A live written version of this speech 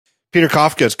Peter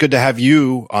Kafka, it's good to have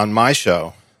you on my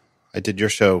show. I did your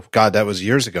show. God, that was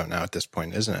years ago now at this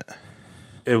point, isn't it?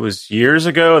 It was years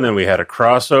ago, and then we had a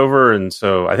crossover, and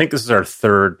so I think this is our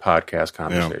third podcast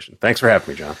conversation. Yeah. Thanks for having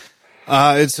me, John.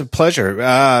 It's a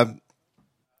pleasure.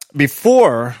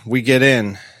 Before we get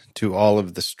into all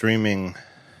of the streaming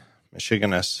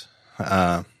Michiganess,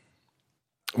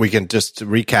 we can just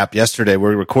recap yesterday.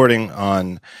 We're recording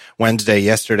on Wednesday.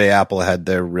 Yesterday, Apple had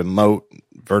their remote,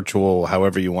 virtual,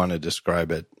 however you want to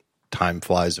describe it, Time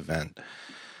Flies event.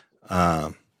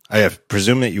 I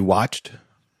presume that you watched?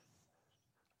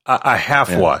 I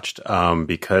have watched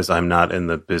because I'm not in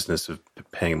the business of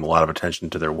paying a lot of attention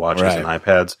to their watches and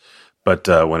iPads. But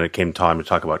when it came time to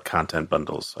talk about content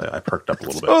bundles, I perked up a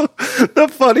little bit. The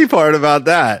funny part about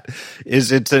that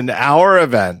is it's an hour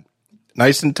event,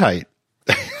 nice and tight.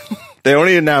 They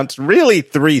only announced really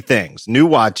three things: new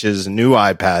watches, new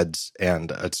iPads,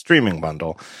 and a streaming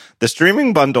bundle. The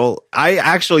streaming bundle, I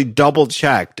actually double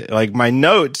checked. Like, my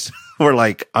notes were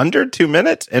like under 2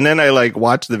 minutes, and then I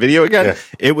watched the video again. Yeah.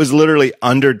 It was literally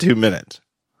under 2 minutes.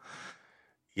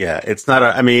 Yeah, it's not.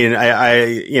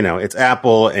 It's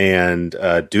Apple, and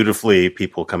dutifully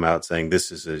people come out saying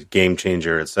this is a game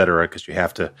changer, et cetera, because you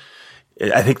have to.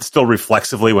 I think still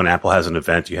reflexively, when Apple has an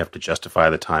event, you have to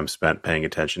justify the time spent paying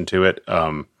attention to it.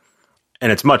 And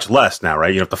it's much less now,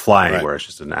 right? You don't have to fly anywhere. Right. It's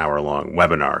just an hour-long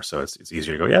webinar, so it's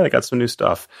easier to go, yeah, they got some new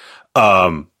stuff.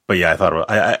 But yeah, I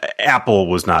thought Apple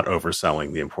was not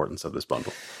overselling the importance of this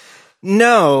bundle.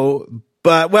 No,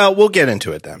 but, well, we'll get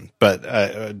into it then. But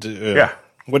yeah.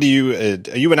 What are you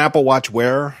an Apple Watch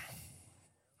wearer?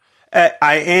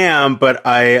 I am, but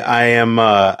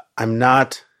I'm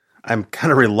not. I'm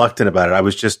kind of reluctant about it. I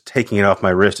was just taking it off my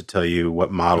wrist to tell you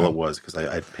what model it was because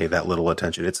I pay that little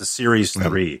attention. It's a Series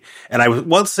 3. And I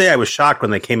will say I was shocked when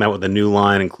they came out with a new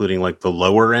line, including the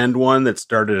lower end one that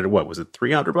started at, what was it,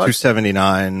 $300?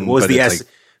 $279. What was the SE?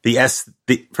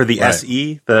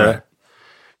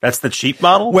 That's the cheap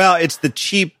model? Well, it's the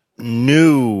cheap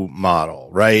new model,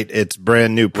 right? It's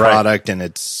brand new product, and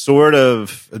it's sort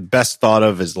of best thought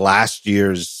of as last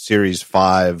year's Series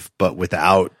 5, but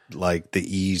without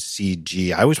the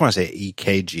ECG. I always want to say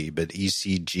EKG, but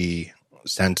ECG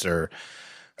sensor.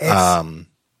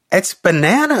 It's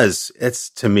bananas.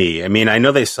 It's, to me. I mean, I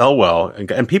know they sell well,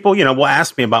 and people, will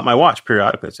ask me about my watch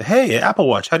periodically. They say, "Hey, Apple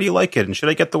Watch, how do you like it? And should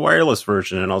I get the wireless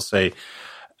version?" And I'll say,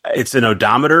 it's an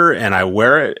odometer, and I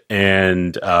wear it.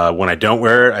 And when I don't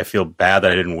wear it, I feel bad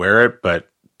that I didn't wear it. But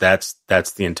that's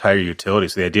the entire utility.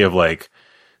 So the idea of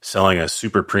selling a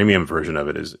super premium version of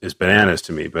it is bananas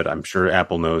to me. But I'm sure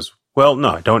Apple knows. Well, no,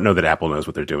 I don't know that Apple knows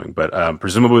what they're doing. But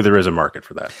presumably there is a market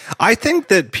for that. I think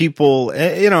that people,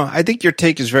 I think your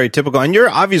take is very typical, and you're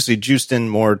obviously juiced in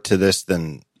more to this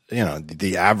than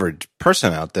the average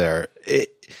person out there.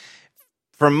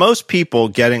 For most people,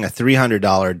 getting a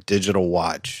 $300 digital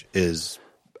watch is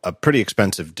a pretty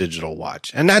expensive digital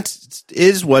watch. And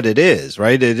is what it is,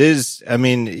 right? It is, I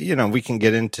mean, we can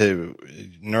get into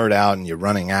nerd out and you're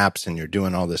running apps and you're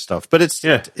doing all this stuff, but it's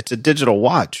a digital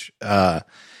watch. And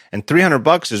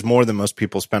 $300 is more than most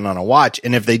people spend on a watch.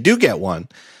 And if they do get one,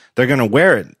 they're going to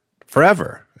wear it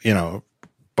forever,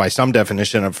 by some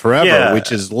definition of forever,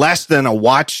 which is less than a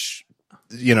watch,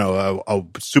 a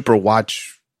super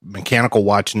watch, mechanical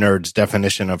watch nerd's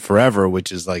definition of forever,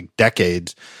 which is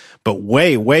decades, but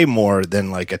way, way more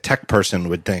than a tech person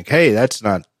would think. Hey, that's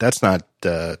not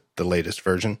the latest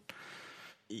version.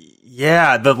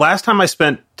 Yeah, the last time I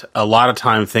spent a lot of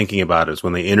time thinking about it is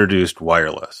when they introduced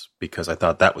wireless, because I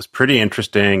thought that was pretty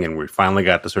interesting, and we finally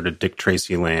got to sort of Dick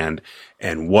Tracy land.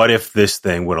 And what if this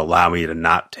thing would allow me to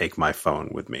not take my phone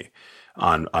with me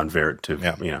when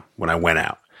I went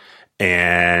out?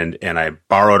 And I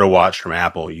borrowed a watch from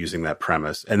Apple using that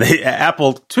premise. And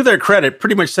Apple, to their credit,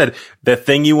 pretty much said, the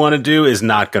thing you want to do is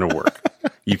not going to work.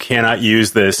 You cannot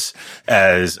use this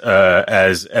as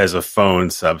a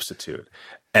phone substitute.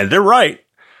 And they're right.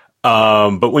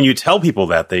 But when you tell people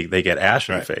that, they get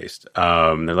ashen-faced.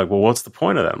 They're like, well, what's the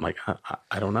point of that? I'm like,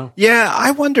 I don't know. Yeah, I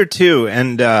wonder too.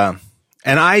 And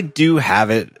I do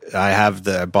have it.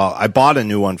 I bought a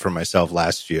new one for myself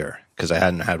last year, because I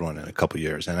hadn't had one in a couple of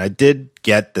years. And I did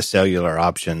get the cellular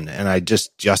option, and I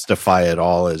just justify it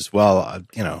all as, well,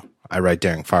 I write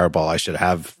daring fireball, I should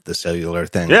have the cellular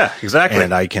thing. Yeah, exactly.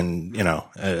 And I can,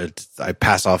 I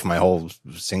pass off my whole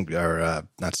Verizon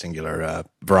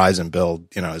bill,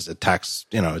 as a tax,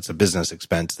 it's a business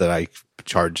expense that I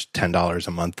charge $10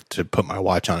 a month to put my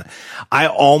watch on it. I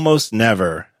almost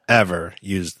never, ever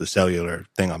use the cellular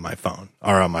thing on my phone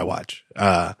or on my watch.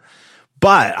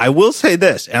 But I will say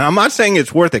this, and I'm not saying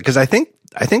it's worth it, because I think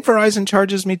I think Verizon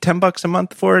charges me $10 a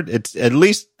month for it. It's at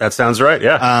least that sounds right.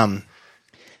 Yeah.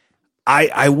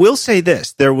 I will say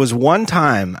this. There was one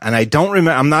time, and I don't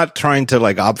remember, I'm not trying to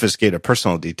like obfuscate a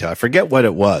personal detail. I forget what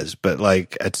it was, but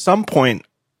like at some point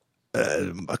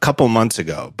a couple months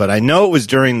ago, but I know it was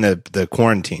during the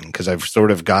quarantine because I've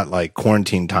sort of got like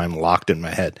quarantine time locked in my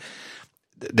head.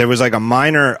 There was like a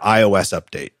minor iOS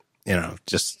update,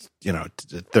 just,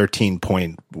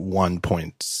 13.1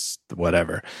 points,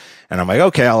 whatever. And I'm like,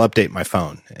 okay, I'll update my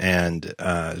phone. And it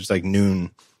was like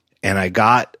noon. And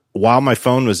while my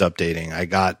phone was updating, I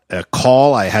got a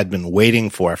call I had been waiting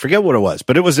for. I forget what it was,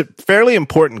 but it was a fairly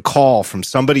important call from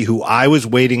somebody who I was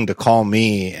waiting to call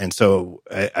me. And so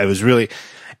I was really,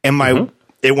 and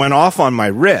it went off on my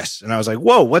wrist and I was like,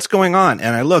 whoa, what's going on?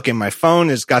 And I look and my phone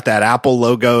has got that Apple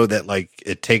logo that like,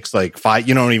 it takes like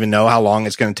you don't even know how long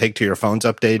it's going to take till your phone's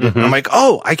updated. And I'm like,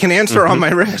 oh, I can answer on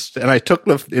my wrist. And I took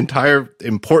the entire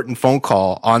important phone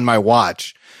call on my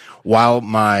watch while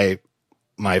my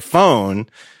phone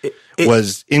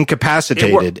was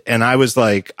incapacitated. And I was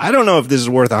like, I don't know if this is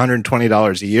worth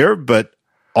 $120 a year, but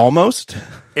almost.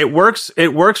 It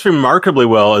works remarkably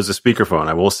well as a speakerphone.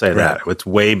 I will say that. It's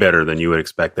way better than you would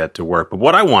expect that to work. But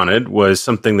what I wanted was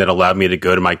something that allowed me to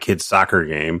go to my kid's soccer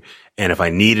game. And if I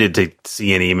needed to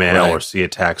see an email or see a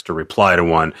text or reply to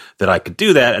one, that I could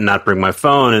do that and not bring my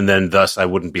phone. And then thus I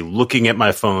wouldn't be looking at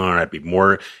my phone and I'd be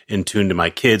more in tune to my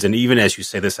kids. And even as you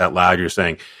say this out loud, you're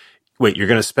saying, wait, you're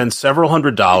going to spend several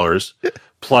 $100s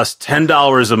plus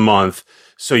 $10 a month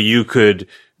so you could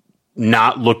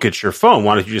not look at your phone.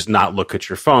 Why don't you just not look at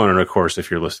your phone? And of course, if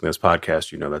you're listening to this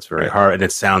podcast, that's very hard. And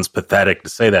it sounds pathetic to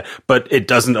say that, but it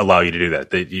doesn't allow you to do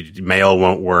that. Mail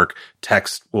won't work.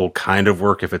 Text will kind of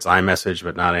work if it's iMessage,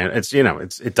 but not.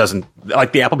 It doesn't,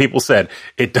 like the Apple people said,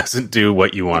 it doesn't do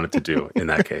what you want it to do in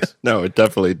that case. No, it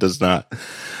definitely does not.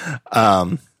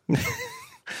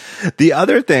 The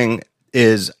other thing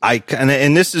is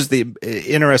and this is the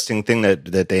interesting thing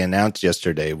that they announced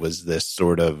yesterday was this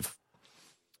sort of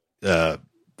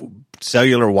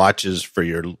cellular watches for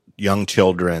your young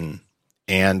children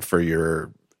and for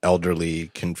your elderly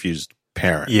confused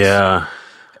parents. Yeah.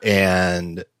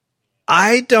 And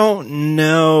I don't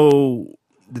know.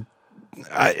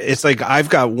 It's like I've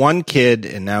got one kid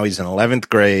and now he's in 11th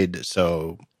grade.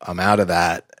 So I'm out of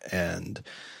that. And,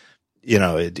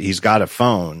 he's got a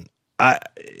phone.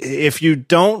 If you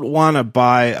don't want to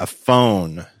buy a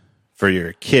phone for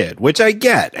your kid, which I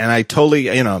get, and I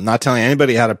totally, I'm not telling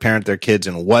anybody how to parent their kids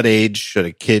and what age should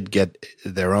a kid get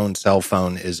their own cell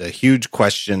phone is a huge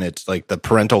question. It's like the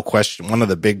parental question, one of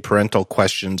the big parental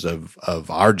questions of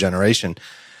our generation.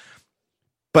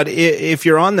 But if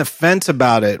you're on the fence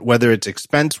about it, whether it's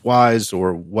expense wise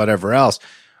or whatever else,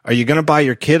 are you going to buy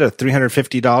your kid a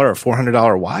 $350 or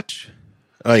 $400 watch?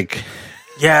 Like,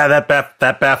 yeah,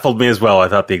 that baffled me as well. I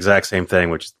thought the exact same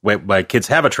thing. Which my kids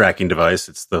have a tracking device.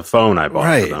 It's the phone I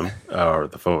bought for them, or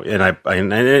the phone. And buying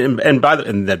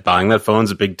that phone's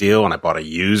a big deal. And I bought a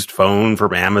used phone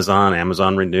from Amazon.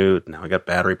 Amazon renewed. Now I got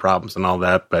battery problems and all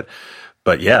that.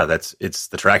 But yeah, it's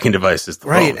the tracking device is the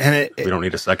phone. And we don't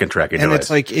need a second tracking device. And it's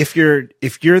like if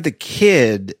you're the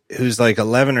kid who's like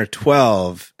 11 or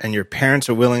 12 and your parents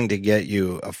are willing to get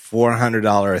you a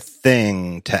 $400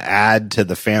 thing to add to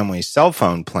the family cell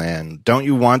phone plan, don't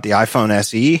you want the iPhone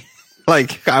SE?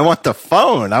 Like, I want the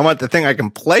phone. I want the thing I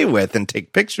can play with and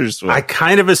take pictures with. I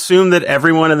kind of assume that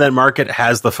everyone in that market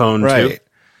has the phone too.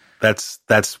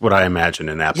 That's what I imagine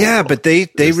in Apple. Yeah, but they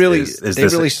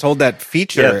really sold that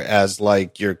feature as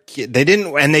like your kid. They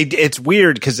didn't, and it's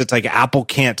weird because it's like Apple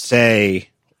can't say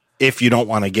if you don't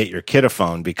want to get your kid a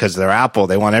phone because they're Apple.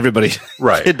 They want everybody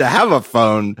kid to have a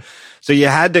phone. So you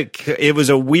had to. It was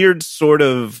a weird sort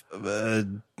of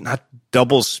not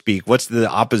double speak. What's the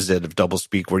opposite of double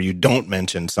speak? Where you don't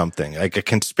mention something like a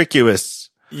conspicuous.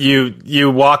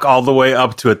 You walk all the way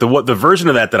up to it. The version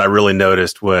of that I really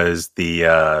noticed was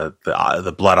the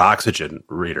blood oxygen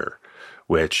reader,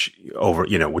 which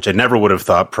I never would have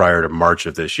thought prior to March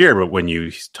of this year. But when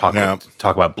you talk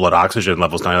about blood oxygen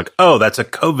levels, now you're like, oh, that's a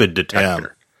COVID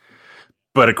detector. Yeah.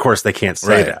 But of course, they can't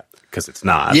say that because it's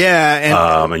not.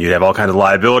 Yeah, and you'd have all kinds of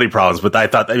liability problems. But I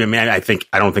thought, I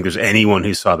don't think there's anyone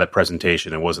who saw that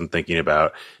presentation and wasn't thinking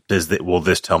about will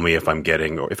this tell me if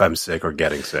I'm sick or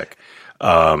getting sick.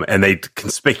 And they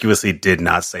conspicuously did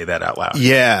not say that out loud.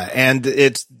 Yeah. And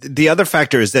it's the other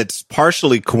factor is that's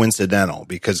partially coincidental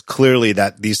because clearly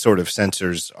that these sort of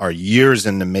sensors are years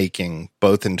in the making,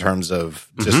 both in terms of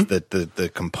just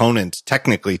the components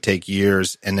technically take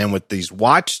years. And then with these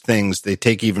watch things, they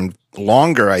take even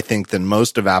longer, I think, than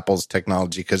most of Apple's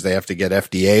technology because they have to get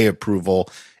FDA approval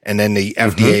and then the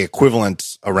FDA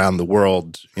equivalents around the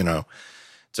world,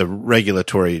 it's a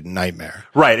regulatory nightmare.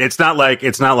 Right. It's not like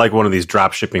one of these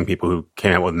drop shipping people who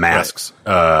came out with masks,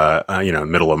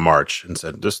 middle of March and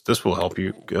said, this will help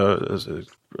you.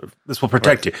 This will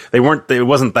protect you. It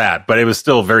wasn't that, but it was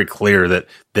still very clear that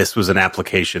this was an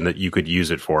application that you could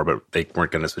use it for, but they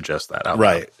weren't going to suggest that out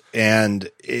right. And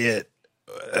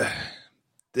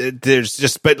there's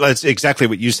just, but that's exactly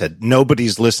what you said.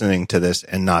 Nobody's listening to this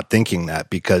and not thinking that,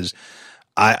 because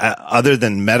I other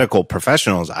than medical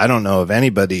professionals, I don't know of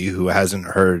anybody who hasn't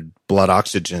heard blood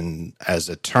oxygen as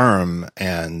a term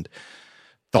and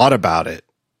thought about it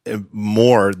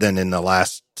more than in the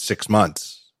last 6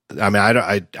 months. I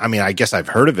mean, I guess I've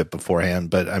heard of it beforehand,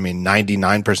 but I mean,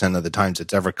 99% of the times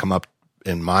it's ever come up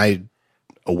in my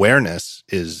awareness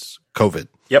is COVID.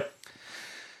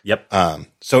 Yep.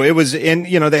 So it was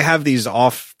they have these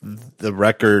off the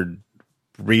record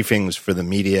briefings for the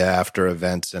media after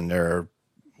events, and they're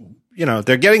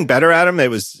getting better at them. It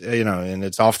was, and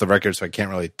it's off the record, so I can't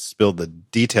really spill the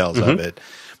details of it.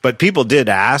 But people did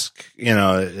ask,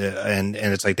 and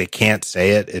it's like they can't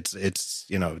say it. It's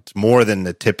more than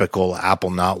the typical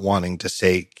Apple not wanting to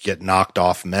say get knocked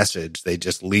off message. They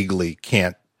just legally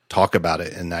can't talk about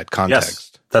it in that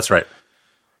context. Yes, that's right.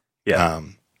 Yeah.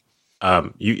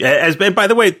 By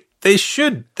the way, they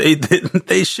should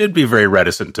be very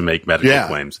reticent to make medical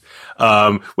claims.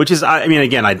 Which is,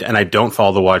 again, I don't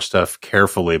follow the watch stuff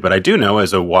carefully, but I do know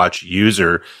as a watch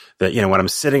user that, when I'm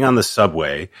sitting on the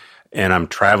subway and I'm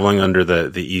traveling under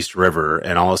the East River,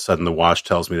 and all of a sudden the watch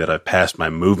tells me that I've passed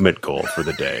my movement goal for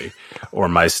the day or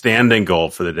my standing goal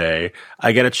for the day,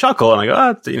 I get a chuckle and I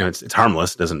go, it's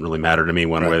harmless. It doesn't really matter to me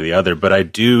one way or the other. But I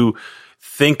do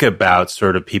think about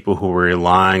sort of people who are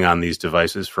relying on these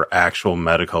devices for actual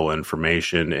medical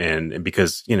information. And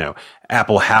because,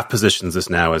 Apple half positions this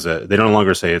now as they no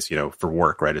longer say it's, for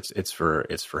work, right? It's for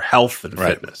health and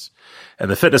fitness.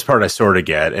 And the fitness part I sort of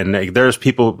get. And there's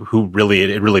people who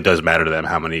it really does matter to them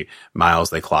how many miles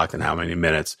they clocked and how many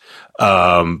minutes.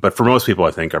 But for most people,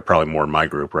 I think are probably more in my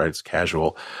group, right? It's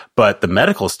casual. But the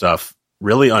medical stuff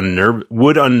really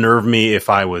would unnerve me if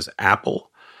I was Apple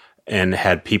and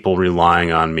had people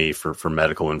relying on me for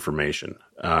medical information.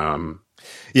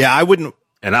 I wouldn't.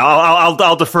 And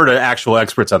I'll defer to actual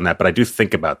experts on that, but I do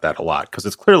think about that a lot because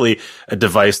it's clearly a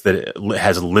device that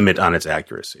has a limit on its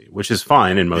accuracy, which is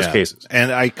fine in most cases.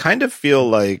 And I kind of feel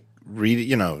like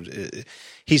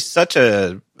he's such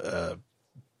a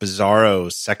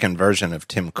bizarro second version of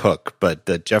Tim Cook, but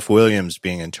that Jeff Williams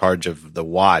being in charge of the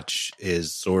watch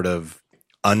is sort of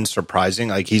unsurprising.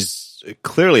 Like he's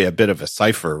clearly a bit of a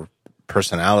cipher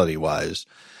personality wise,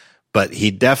 but he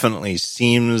definitely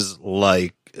seems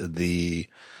like the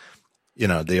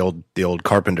old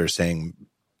Carpenter saying,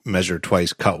 measure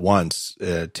twice, cut once.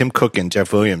 Tim Cook and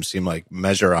Jeff Williams seem like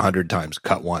measure 100 times,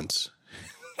 cut once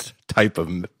type of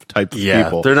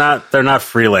people. They're not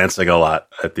freelancing a lot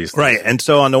at these things. Right. And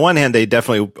so on the one hand, they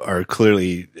definitely are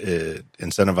clearly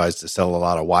incentivized to sell a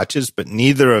lot of watches, but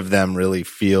neither of them really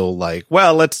feel like,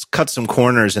 well, let's cut some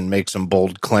corners and make some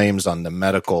bold claims on the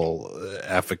medical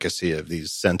efficacy of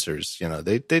these sensors.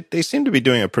 They seem to be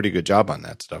doing a pretty good job on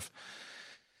that stuff.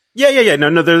 Yeah.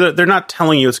 No, they're not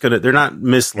telling you they're not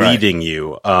misleading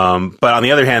you. But on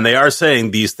the other hand, they are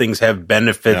saying these things have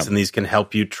benefits and these can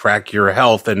help you track your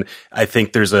health. And I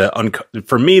think there's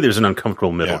for me, there's an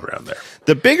uncomfortable middle ground there.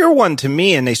 The bigger one to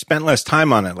me, and they spent less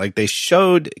time on it, like they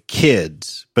showed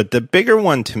kids, but the bigger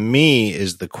one to me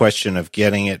is the question of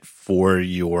getting it for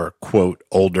your quote,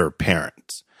 older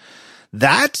parents.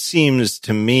 That seems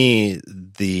to me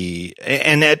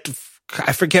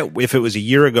I forget if it was a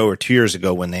year ago or 2 years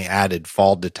ago when they added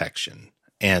fall detection,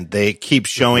 and they keep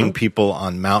showing people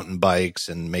on mountain bikes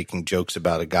and making jokes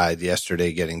about a guy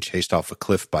yesterday getting chased off a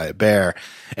cliff by a bear.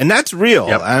 And that's real.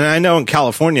 Yep. And I know in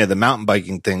California, the mountain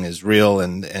biking thing is real,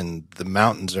 and the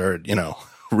mountains are,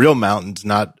 real mountains,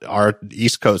 not our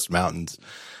East Coast mountains.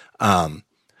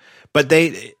 But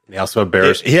they also have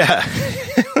bears. Yeah.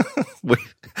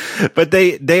 But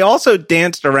they also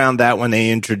danced around that when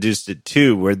they introduced it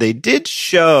too, where they did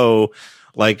show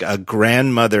like a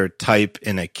grandmother type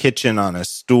in a kitchen on a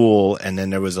stool. And then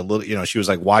there was a little, she was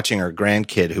like watching her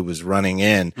grandkid who was running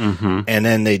in, and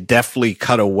then they deftly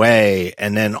cut away.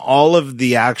 And then all of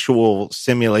the actual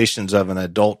simulations of an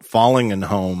adult falling in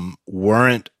home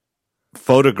weren't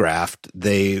photographed.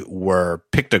 They were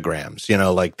pictograms,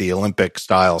 like the Olympic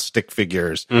style stick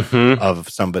figures of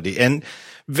somebody. And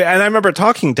I remember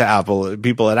talking to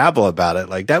people at Apple about it.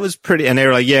 Like that was pretty, and they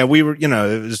were like, yeah, we were,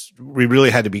 we really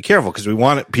had to be careful because we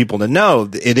wanted people to know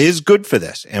it is good for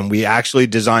this. And we actually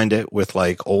designed it with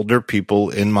like older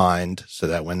people in mind so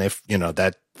that when they,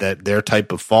 that their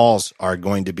type of falls are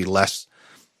going to be less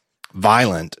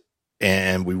violent,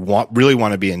 and we really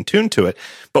want to be in tune to it,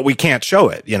 but we can't show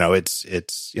it.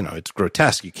 It's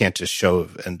grotesque. You can't just show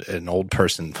an old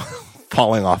person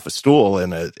falling off a stool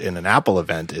in an Apple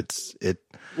event.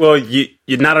 Well,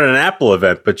 you're not at an Apple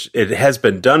event, but it has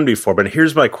been done before. But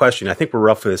here's my question. I think we're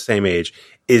roughly the same age.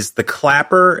 Is the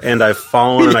clapper and I've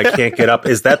fallen and I can't get up,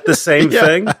 is that the same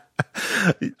thing?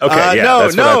 Okay,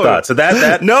 that's what I thought. So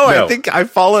that no, I think I've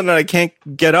fallen and I can't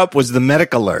get up was the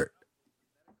medic alert.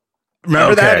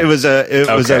 Remember that? It was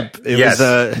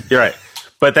You're right.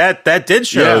 But that did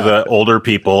show the older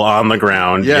people on the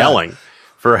ground yelling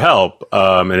for help.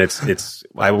 And it's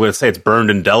I would say it's burned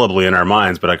indelibly in our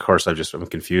minds, but of course I'm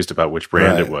confused about which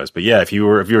brand it was. But yeah, if you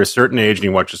were a certain age and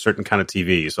you watched a certain kind of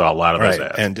TV, you saw a lot of those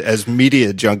ads. And as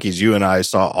media junkies, you and I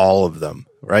saw all of them,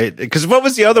 right? Because what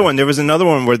was the other one? There was another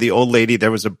one where the old lady,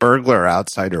 there was a burglar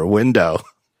outside her window.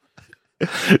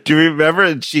 Do you remember?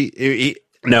 And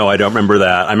no, I don't remember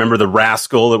that. I remember the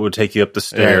rascal that would take you up the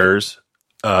stairs.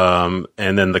 And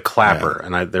then the clapper,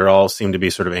 and they all seem to be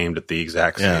sort of aimed at the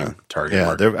exact same target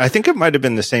market. I think it might have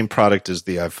been the same product as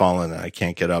the I've fallen and I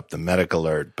can't get up, the medic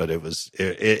alert, but it was,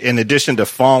 in addition to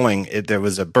falling, there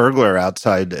was a burglar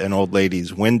outside an old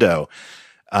lady's window,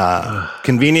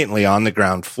 conveniently on the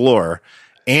ground floor,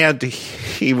 and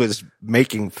he was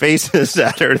making faces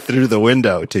at her through the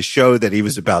window to show that he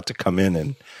was about to come in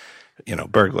and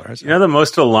burglars. The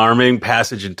most alarming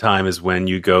passage in time is when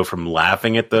you go from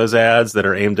laughing at those ads that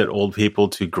are aimed at old people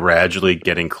to gradually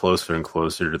getting closer and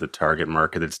closer to the target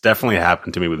market. It's definitely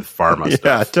happened to me with pharma stuff.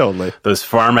 Yeah, totally. Those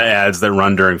pharma ads that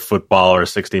run during football or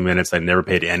 60 Minutes, I never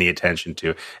paid any attention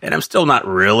to. And I'm still not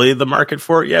really the market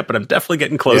for it yet, but I'm definitely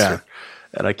getting closer. Yeah.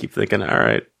 And I keep thinking, all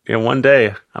right, one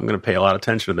day I'm going to pay a lot of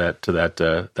attention to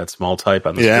that small type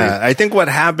on the screen. Yeah, I think what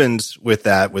happens with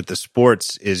the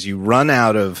sports is you run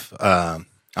out of.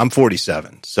 I'm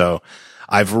 47, so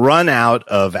I've run out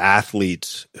of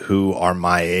athletes who are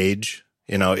my age.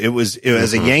 It was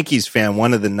as a Yankees fan.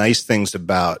 One of the nice things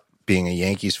about being a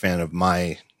Yankees fan of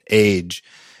my age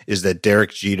is that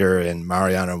Derek Jeter and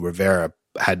Mariano Rivera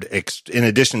had, in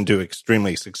addition to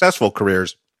extremely successful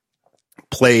careers,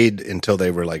 played until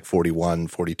they were like 41,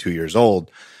 42 years old,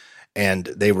 and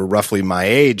they were roughly my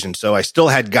age. And so I still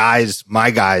had guys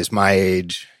my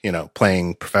age,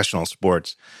 playing professional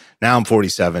sports. Now I'm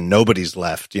 47. Nobody's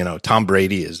left. Tom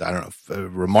Brady is, I don't know, a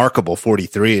remarkable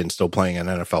 43 and still playing an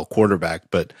NFL quarterback,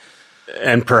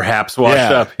 and perhaps washed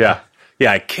up. Yeah.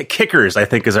 Yeah. Kickers, I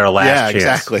think, is our last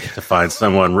chance to find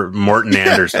someone, Morton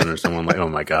Anderson or someone like, oh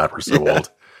my God, we're so old.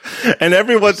 And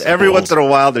every once in a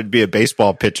while, there'd be a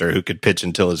baseball pitcher who could pitch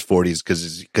until his 40s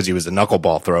because he was a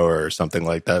knuckleball thrower or something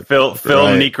like that. Phil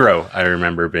Necro, I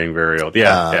remember being very old.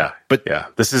 But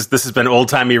this has been old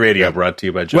timey radio brought to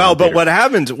you by John. Well, but what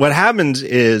happens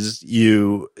is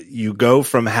you go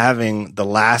from having the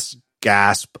last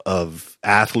gasp of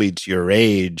athletes your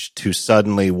age to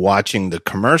suddenly watching the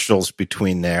commercials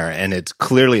between there, and it's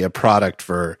clearly a product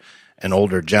for an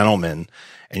older gentleman.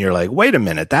 And you're like, wait a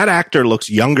minute, that actor looks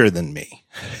younger than me.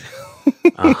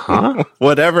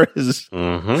 Whatever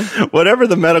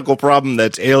the medical problem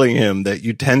that's ailing him that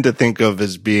you tend to think of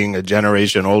as being a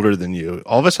generation older than you.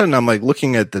 All of a sudden, I'm like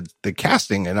looking at the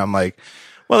casting, and I'm like,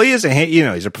 well, he is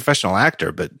he's a professional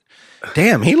actor, but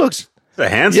damn, he looks a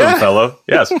handsome fellow.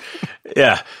 Yes,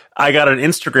 yeah. I got an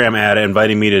Instagram ad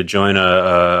inviting me to join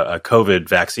a COVID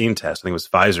vaccine test. I think it was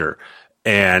Pfizer.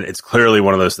 And it's clearly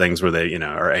one of those things where they,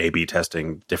 are A/B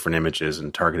testing different images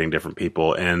and targeting different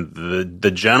people. And the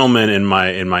gentleman in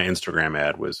my Instagram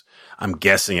ad was, I'm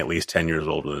guessing, at least 10 years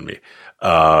older than me.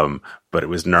 But it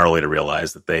was gnarly to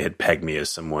realize that they had pegged me as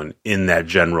someone in that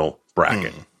general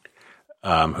bracket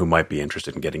who might be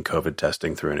interested in getting COVID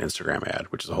testing through an Instagram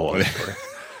ad, which is a whole other story.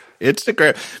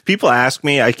 Instagram. People ask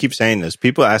me, I keep saying this.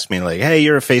 People ask me like, hey,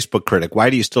 you're a Facebook critic. Why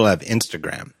do you still have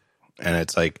Instagram? And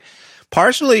it's like,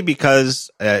 partially because,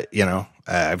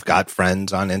 I've got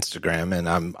friends on Instagram and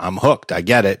I'm hooked. I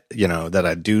get it, that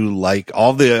I do like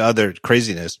all the other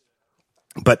craziness,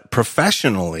 but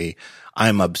professionally,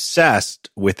 I'm obsessed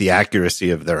with the accuracy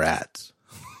of their ads.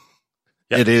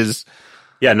 Yep. It is.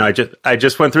 Yeah, no, I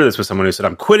just went through this with someone who said,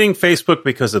 I'm quitting Facebook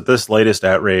because of this latest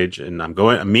outrage and I'm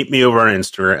going, meet me over on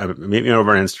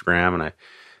Instagram. And I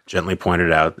gently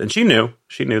pointed out, and she knew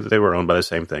that they were owned by the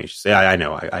same thing. She said, I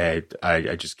know,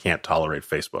 I just can't tolerate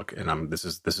Facebook, and this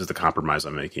is the compromise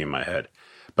I'm making in my head,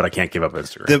 but I can't give up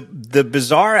Instagram. The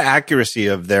bizarre accuracy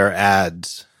of their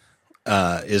ads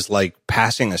is like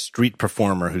passing a street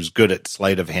performer who's good at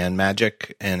sleight of hand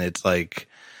magic, and it's like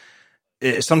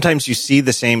sometimes you see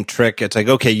the same trick. It's like,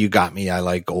 okay, you got me. I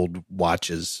like old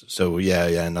watches, so yeah,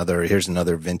 here's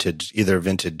another vintage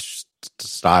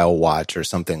style watch or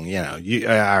something, all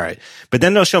right. But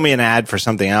then they'll show me an ad for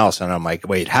something else, and I'm like,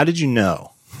 wait, how did you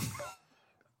know?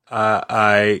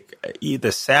 The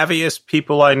savviest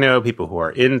people I know, people who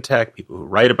are in tech, people who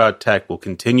write about tech, will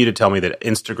continue to tell me that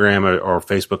Instagram or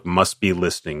Facebook must be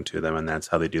listening to them, and that's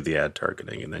how they do the ad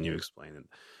targeting. And then you explain that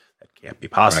can't be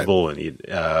possible, right.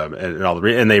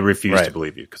 And they refuse to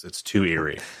believe you because it's too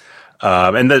eerie.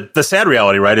 And the sad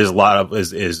reality, right, is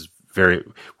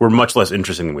we're much less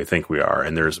interesting than we think we are,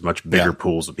 and there's much bigger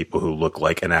pools of people who look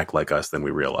like and act like us than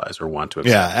we realize or want to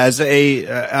accept.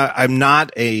 Yeah, I'm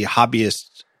not a hobbyist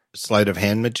sleight of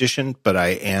hand magician, but I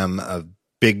am a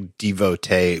big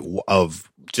devotee of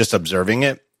just observing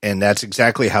it. And that's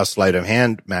exactly how sleight of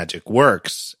hand magic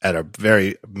works at a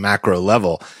very macro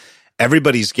level.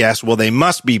 Everybody's guess, well, they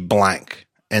must be blank.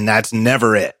 And that's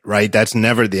never it, right? That's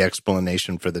never the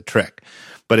explanation for the trick.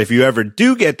 But if you ever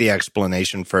do get the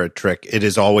explanation for a trick, it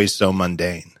is always so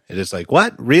mundane. It is like,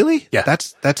 what? Really? Yeah.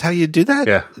 That's how you do that?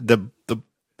 Yeah.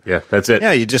 Yeah, that's it.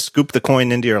 Yeah, you just scoop the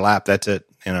coin into your lap. That's it,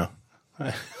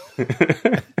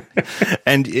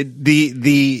 And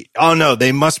oh no,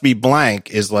 they must be blank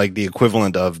is like the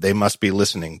equivalent of they must be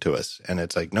listening to us. And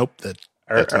it's like, nope,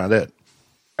 that's not it.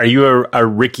 Are you a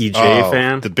Ricky Jay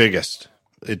fan? The biggest.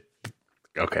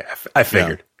 Okay, I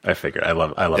figured. I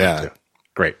love him too.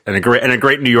 Great. And a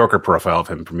great New Yorker profile of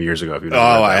him from years ago. If you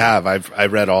I have. I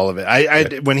read all of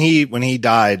it. When he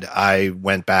died, I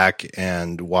went back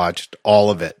and watched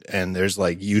all of it. And there's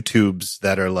like YouTubes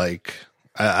that are like,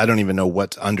 I don't even know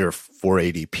what's under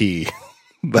 480p,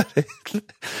 but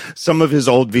some of his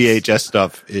old VHS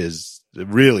stuff is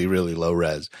really, really low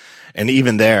res. And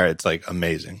even there, it's like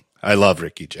amazing. I love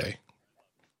Ricky Jay.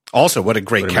 Also, what a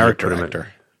great character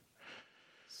actor.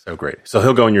 So great. So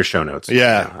he'll go in your show notes.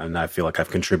 Yeah. And I feel like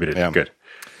I've contributed. Yeah. Good.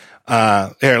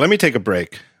 Here, let me take a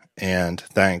break and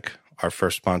thank our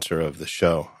first sponsor of the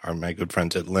show, my good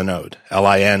friends at Linode,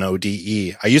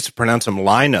 Linode. I used to pronounce them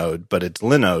Linode, but it's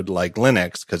Linode like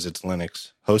Linux because it's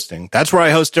Linux hosting. That's where I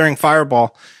host during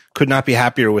Fireball. Could not be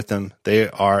happier with them. They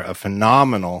are a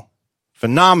phenomenal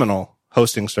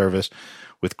hosting service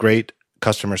with great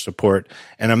customer support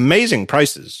and amazing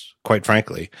prices, quite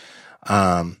frankly.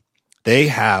 They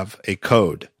have a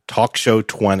code,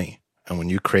 TalkShow20. And when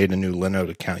you create a new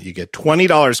Linode account, you get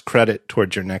 $20 credit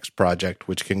towards your next project,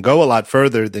 which can go a lot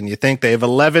further than you think. They have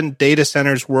 11 data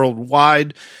centers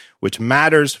worldwide, which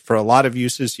matters for a lot of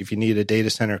uses. If you need a data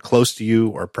center close to you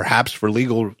or perhaps for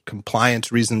legal compliance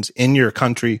reasons in your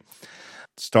country,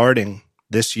 starting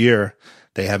this year,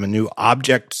 they have a new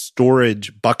object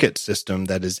storage bucket system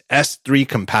that is S3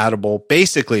 compatible.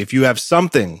 Basically, if you have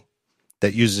something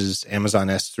that uses Amazon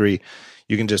S3,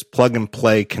 you can just plug and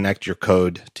play, connect your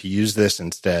code to use this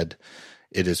instead.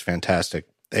 It is fantastic.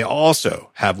 They also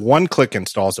have one-click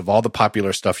installs of all the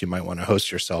popular stuff you might want to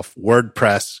host yourself.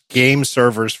 WordPress, game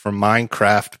servers for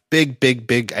Minecraft,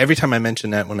 big. Every time I mention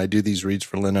that when I do these reads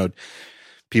for Linode,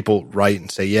 people write and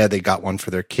say, yeah, they got one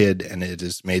for their kid, and it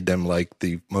has made them like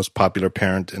the most popular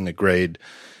parent in the grade.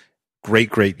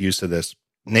 Great use of this.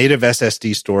 Native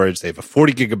SSD storage. They have a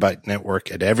 40 gigabyte network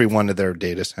at every one of their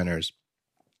data centers.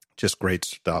 Just great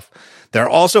stuff. They're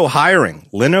also hiring.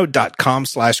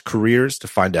 Linode.com/careers to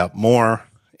find out more.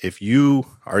 If you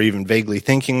are even vaguely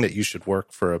thinking that you should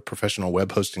work for a professional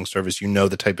web hosting service, you know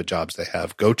the type of jobs they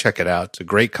have. Go check it out. It's a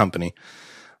great company.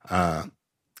 And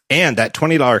that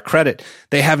 $20 credit,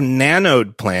 they have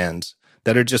Nanode plans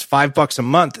that are just $5 a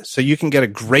month. So you can get a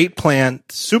great plan,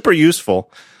 super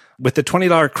useful. With the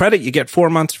 $20 credit, you get 4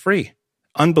 months free.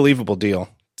 Unbelievable deal.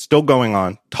 Still going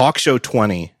on.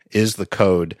 TalkShow20 is the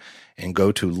code, and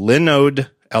go to Linode,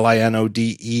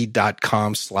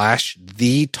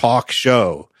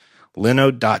 linode.com/thetalkshow,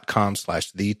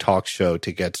 linode.com/thetalkshow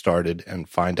to get started and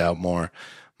find out more.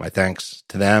 My thanks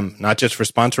to them, not just for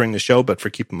sponsoring the show, but for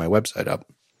keeping my website up.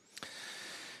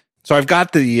 So I've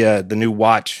got the new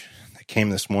watch that came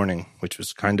this morning, which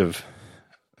was kind of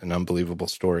an unbelievable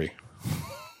story.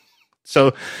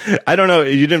 So I don't know.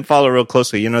 You didn't follow real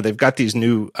closely. They've got these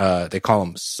new, they call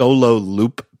them solo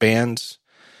loop bands.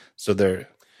 So they're.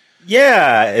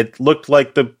 Yeah, it looked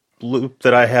like the loop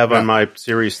that I have on my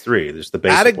Series 3. There's the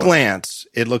basic At a one. glance,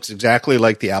 it looks exactly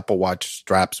like the Apple Watch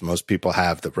straps most people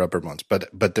have, the rubber ones.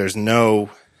 But there is no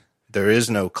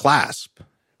clasp.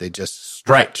 They just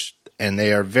stretch. Right. And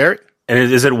they are very. And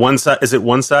is it one size? Is it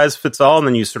one size fits all, and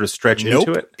then you sort of stretch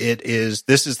into it? It is.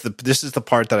 This is the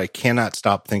part that I cannot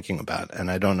stop thinking about,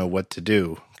 and I don't know what to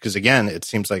do because again, it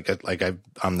seems like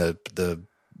I'm the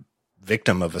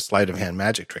victim of a sleight of hand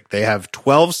magic trick. They have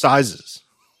 12 sizes,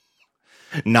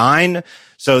 9.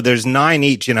 So there's 9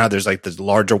 each. There's like the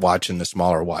larger watch and the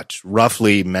smaller watch,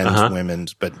 roughly men's,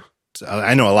 women's, but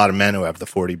I know a lot of men who have the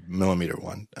 40 millimeter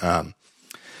one.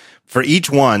 For each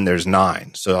one, there's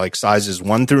 9. So like sizes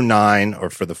 1 through 9 are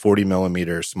for the 40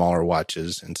 millimeter smaller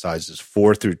watches, and sizes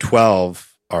 4 through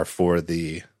 12 are for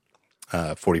the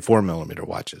 44 millimeter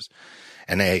watches.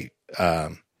 And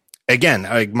again,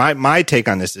 like my take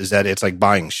on this is that it's like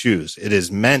buying shoes. It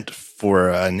is meant for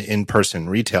an in-person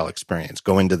retail experience.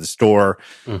 Go into the store,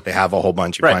 they have a whole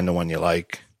bunch. You find the one you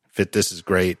like. Fit this is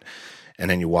great, and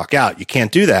then you walk out. You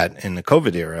can't do that in the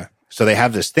COVID era. So they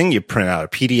have this thing you print out, a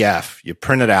PDF. You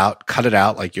print it out, cut it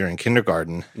out like you're in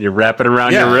kindergarten. You wrap it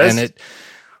around your wrist.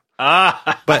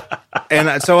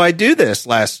 So I do this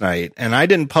last night, and I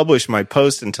didn't publish my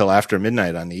post until after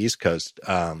midnight on the East Coast.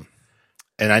 And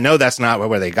I know that's not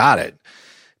where they got it,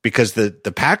 because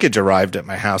the package arrived at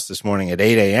my house this morning at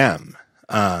 8 a.m.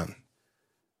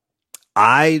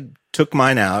 I took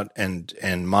mine out,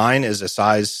 and mine is a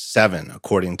size 7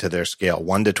 according to their scale,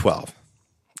 1 to 12.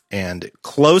 And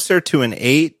closer to an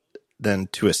 8 than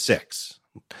to a 6,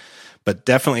 but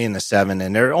definitely in the 7.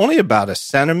 And they're only about a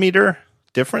centimeter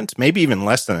difference, maybe even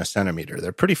less than a centimeter.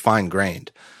 They're pretty fine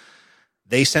grained.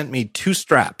 They sent me 2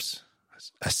 straps,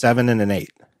 a 7 and an 8.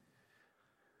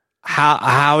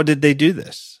 How did they do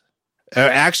this?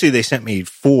 Actually, they sent me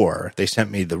 4. They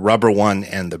sent me the rubber one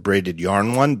and the braided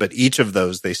yarn one, but each of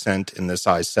those they sent in the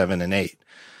size 7 and 8.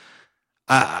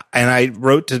 And I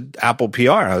wrote to Apple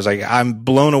PR. I was like, I'm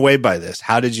blown away by this.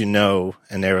 How did you know?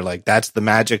 And they were like, that's the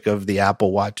magic of the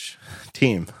Apple Watch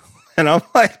team. And I'm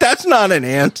like, that's not an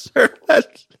answer.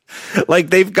 That's like,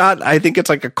 they've got, I think it's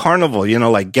like a carnival,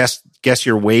 like guess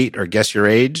your weight or guess your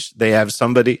age. They have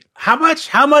somebody. How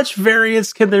much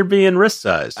variance can there be in wrist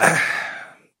size?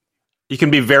 You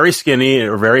can be very skinny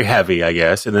or very heavy, I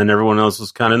guess. And then everyone else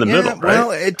is kind of in the middle, right?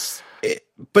 Well,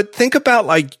 but think about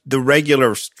like the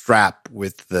regular strap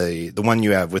with the one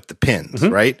you have with the pins,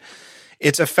 right?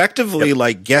 It's effectively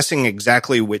like guessing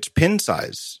exactly which pin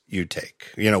size you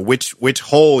take, which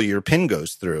hole your pin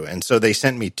goes through. And so they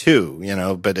sent me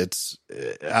 2, but it's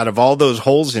out of all those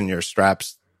holes in your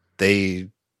straps, they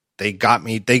got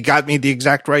me the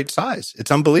exact right size. It's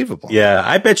unbelievable. Yeah,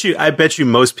 I bet you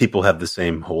most people have the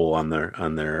same hole on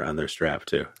their strap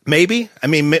too. Maybe. I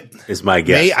mean, is my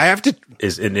guess. I have to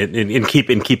is in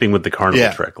keeping with the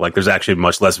carnival trick. Like there's actually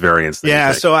much less variance than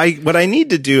you think. So what I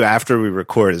need to do after we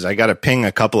record is I got to ping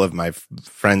a couple of my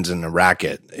friends in the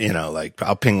racket, like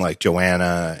I'll ping like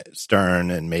Joanna Stern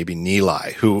and maybe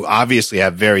Nilay, who obviously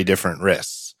have very different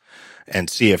wrists, and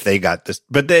see if they got this.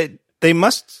 But they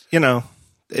must,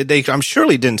 I'm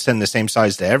surely didn't send the same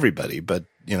size to everybody, but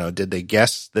did they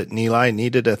guess that Nilay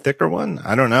needed a thicker one?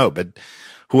 I don't know, but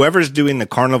whoever's doing the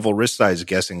carnival wrist size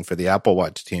guessing for the Apple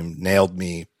Watch team nailed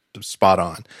me spot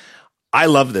on. I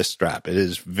love this strap. It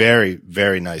is very,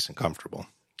 very nice and comfortable.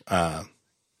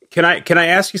 Can I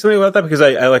ask you something about that? Because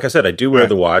I like I said, I do wear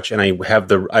the watch, and I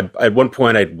have at one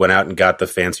point I went out and got the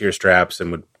fancier straps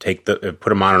and would put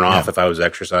them on and off if I was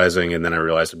exercising, and then I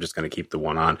realized I'm just going to keep the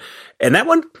one on. And that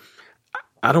one,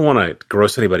 I don't want to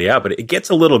gross anybody out, but it gets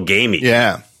a little gamey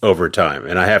over time,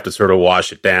 and I have to sort of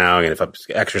wash it down. And if I'm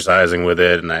exercising with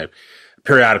it, and I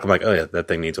periodically, I'm like, oh yeah, that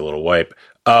thing needs a little wipe.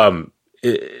 How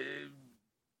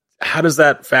does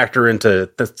that factor into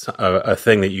a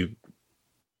thing that you?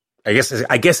 I guess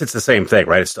it's the same thing,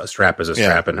 right? It's a strap is a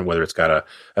strap, and whether it's got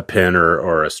a pin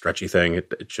or a stretchy thing,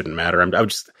 it shouldn't matter.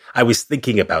 I was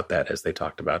thinking about that as they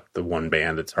talked about the one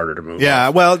band that's harder to move. Yeah,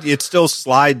 off. well, it still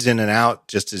slides in and out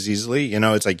just as easily.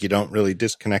 It's like you don't really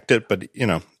disconnect it, but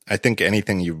I think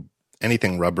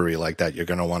anything rubbery like that, you're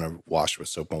going to want to wash with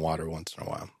soap and water once in a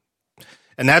while.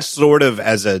 And that's sort of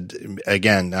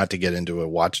again, not to get into a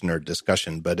watch nerd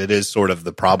discussion, but it is sort of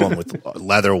the problem with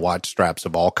leather watch straps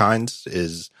of all kinds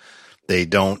is they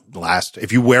don't last.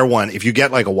 If you wear one, if you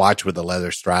get like a watch with a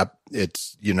leather strap,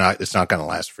 it's not going to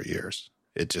last for years.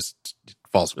 It just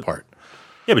falls apart.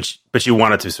 Yeah, but you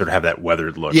want it to sort of have that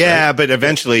weathered look. Yeah, right? but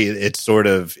eventually it's sort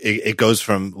of it goes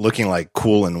from looking like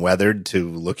cool and weathered to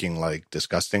looking like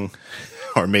disgusting,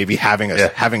 or maybe having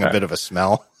a bit of a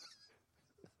smell.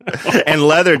 And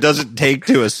leather doesn't take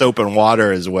to a soap and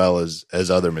water as well as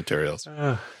other materials.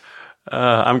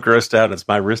 I'm grossed out. It's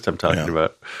my wrist I'm talking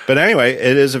about. But anyway,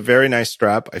 it is a very nice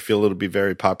strap. I feel it'll be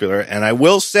very popular. And I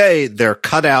will say their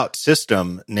cutout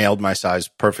system nailed my size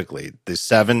perfectly. The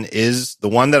 7 is the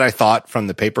one that I thought from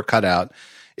the paper cutout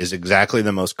is exactly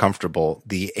the most comfortable.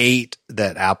 The 8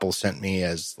 that Apple sent me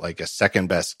as like a second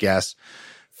best guess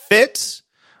fits,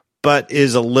 but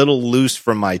is a little loose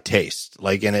for my taste.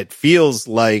 And it feels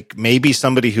like maybe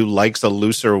somebody who likes a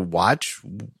looser watch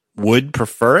would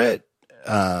prefer it.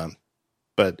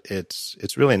 But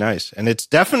it's really nice. And it's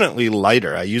definitely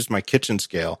lighter. I used my kitchen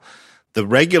scale the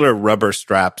regular rubber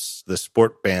straps, the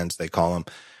sport bands they call them,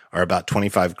 are about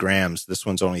 25 grams. This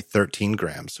one's only 13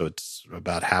 grams, so it's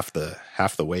about half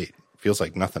the weight. Feels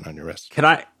like nothing on your wrist. Can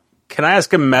I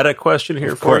ask a meta question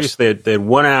here for you? Course. So they had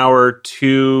 1 hour,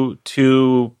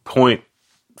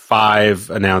 2.5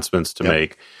 announcements to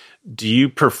make. Do you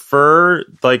prefer,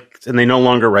 like, and they no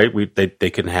longer, right?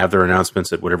 They can have their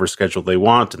announcements at whatever schedule they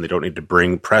want, and they don't need to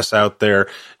bring press out there.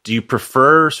 Do you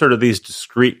prefer sort of these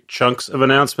discrete chunks of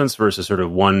announcements versus sort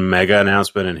of one mega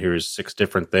announcement, and here's 6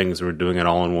 different things, and we're doing it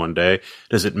all in one day?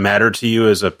 Does it matter to you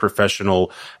as a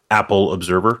professional Apple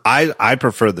observer? I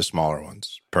prefer the smaller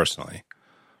ones, personally.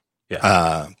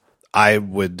 Yeah. I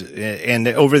would, and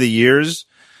over the years,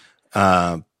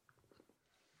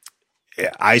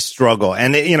 I struggle,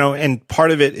 and and part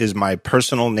of it is my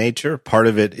personal nature. Part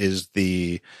of it is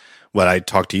what I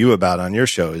talked to you about on your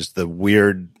show is the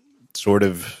weird sort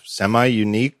of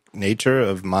semi-unique nature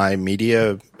of my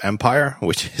media empire,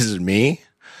 which is me.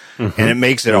 And it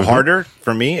makes it harder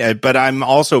for me. But I'm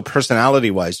also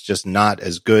personality-wise just not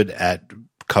as good at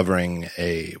covering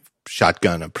a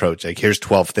shotgun approach. Like, here's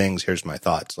 12 things, here's my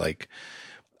thoughts. Like,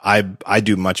 I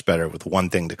do much better with one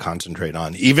thing to concentrate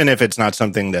on, even if it's not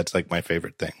something that's like my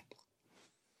favorite thing.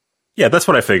 Yeah, that's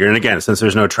what I figured. And again, since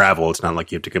there's no travel, it's not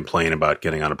like you have to complain about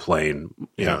getting on a plane,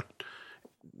 you know,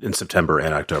 in September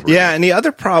and October. Yeah, and the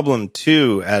other problem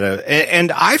too,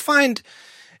 and I find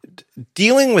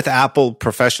dealing with Apple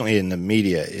professionally in the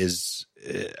media is,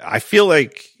 I feel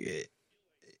like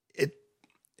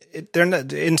they're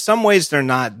not, in some ways they're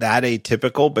not that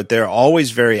atypical, but they're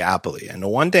always very Apple-y. And the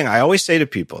one thing I always say to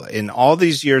people, in all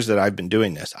these years that I've been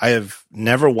doing this, I have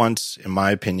never once, in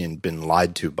my opinion, been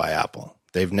lied to by Apple.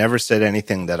 They've never said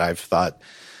anything that I've thought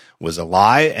was a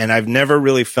lie, and I've never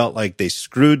really felt like they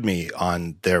screwed me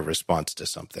on their response to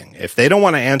something. If they don't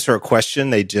want to answer a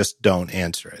question, they just don't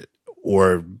answer it.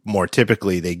 Or more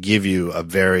typically, they give you a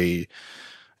very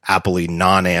Apple-y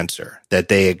non-answer that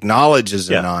they acknowledge as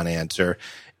a non-answer.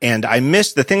 And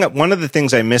one of the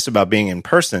things I miss about being in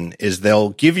person is they'll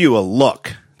give you a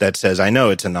look that says, I know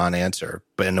it's a non-answer,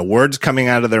 and the words coming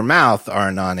out of their mouth are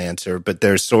a non-answer, but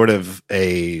there's sort of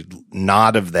a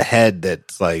nod of the head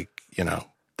that's like,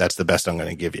 that's the best I'm going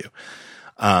to give you.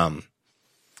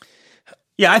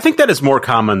 Yeah, I think that is more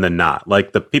common than not.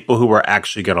 Like, the people who are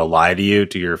actually going to lie to you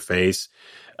to your face,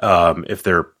 if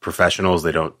they're professionals,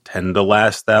 they don't tend to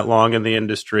last that long in the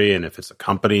industry. And if it's a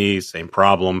company, same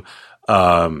problem.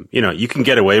 You can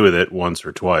get away with it once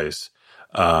or twice.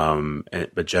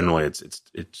 But generally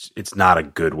it's not a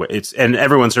good way. And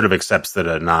everyone sort of accepts that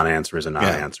a non-answer is a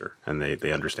non-answer, and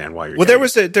they understand why you're. Well, there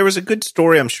was a good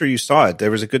story. I'm sure you saw it. There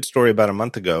was a good story about a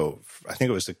month ago. I think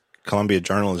it was the Columbia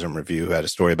Journalism Review who had a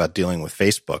story about dealing with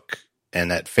Facebook,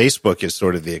 and that Facebook is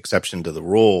sort of the exception to the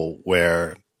rule,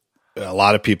 where a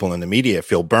lot of people in the media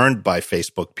feel burned by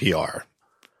Facebook PR.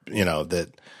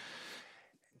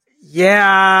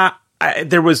 Yeah.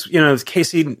 There was,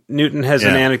 Casey Newton has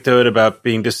an anecdote about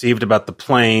being deceived about the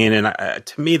plane. And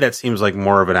to me, that seems like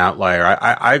more of an outlier.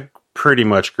 I pretty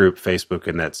much group Facebook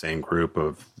in that same group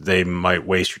of, they might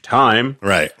waste your time,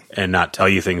 right, and not tell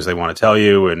you things they want to tell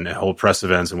you, and hold press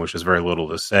events in which there's very little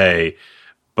to say.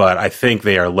 But I think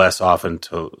they are less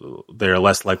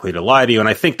likely to lie to you. And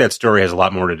I think that story has a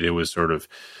lot more to do with sort of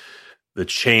the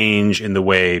change in the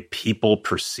way people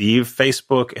perceive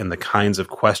Facebook and the kinds of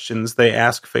questions they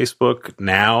ask Facebook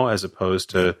now, as opposed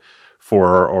to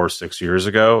 4 or 6 years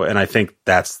ago. And I think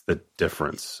that's the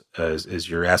difference, is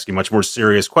you're asking much more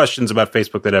serious questions about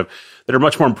Facebook that are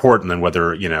much more important than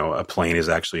whether, a plane is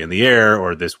actually in the air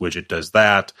or this widget does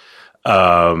that.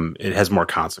 It has more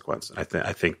consequence. I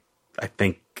think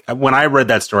when I read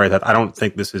that story, I thought, I don't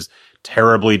think this is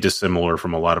terribly dissimilar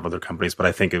from a lot of other companies, but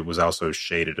I think it was also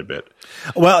shaded a bit.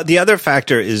 Well, the other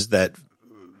factor is that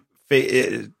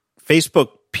Facebook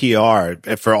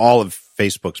PR for all of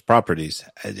Facebook's properties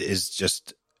is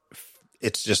just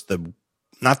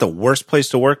not the worst place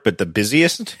to work, but the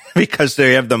busiest, because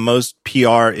they have the most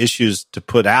PR issues to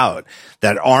put out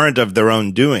that aren't of their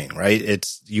own doing, right?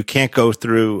 You can't go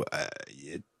through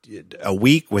a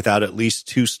week without at least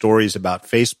 2 stories about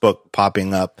Facebook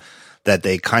popping up that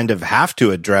they kind of have to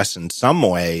address in some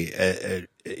way,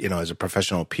 as a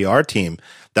professional PR team,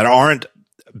 that aren't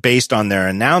based on their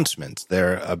announcements.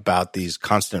 They're about these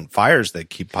constant fires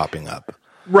that keep popping up.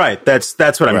 Right. That's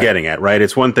what I'm getting at, right?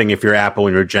 It's one thing if you're Apple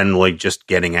and you're generally just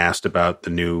getting asked about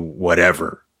the new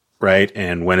whatever, right?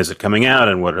 And when is it coming out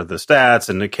and what are the stats?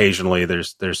 And occasionally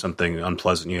there's something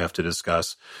unpleasant you have to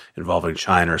discuss involving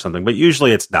China or something, but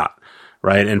usually it's not.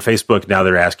 right? And Facebook, now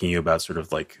they're asking you about sort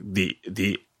of like the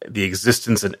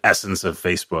existence and essence of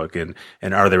Facebook,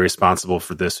 and are they responsible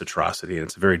for this atrocity? And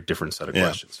it's a very different set of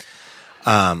questions.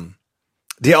 And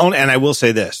I will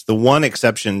say this, the one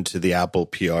exception to the Apple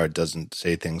PR doesn't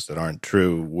say things that aren't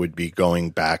true would be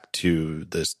going back to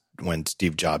this when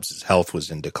Steve Jobs' health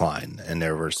was in decline. And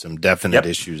there were some definite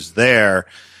issues there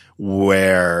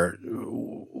where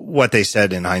what they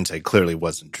said in hindsight clearly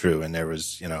wasn't true. And there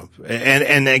was,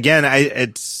 and again,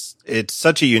 it's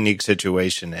such a unique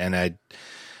situation. And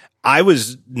I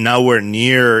was nowhere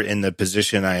near in the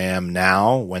position I am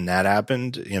now when that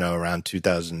happened, around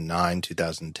 2009,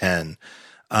 2010.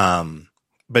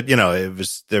 But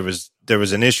there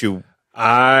was an issue.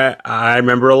 I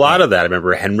remember a lot of that. I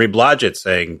remember Henry Blodgett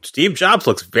saying, Steve Jobs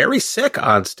looks very sick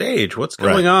on stage. What's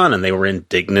going on? And they were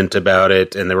indignant about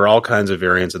it. And there were all kinds of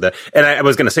variants of that. And I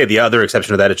was going to say the other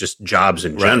exception to that is just Jobs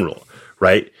in general,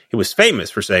 right? He was famous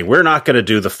for saying, we're not going to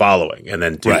do the following and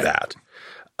then do that.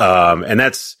 And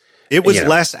that's, it was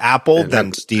less Apple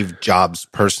than Steve Jobs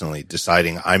personally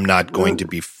deciding I'm not going to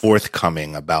be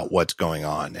forthcoming about what's going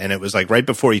on. And it was like right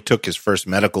before he took his first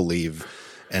medical leave,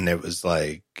 and it was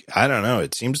like, I don't know,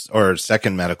 it seems, or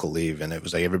second medical leave. And it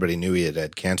was like, everybody knew he had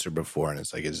had cancer before. And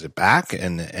it's like, is it back?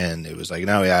 And it was like,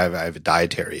 no, I have a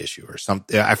dietary issue or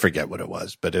something. I forget what it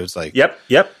was, but it was like, Yep.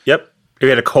 He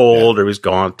had a cold or he was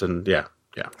gaunt and Yeah.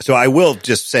 So I will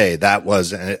just say that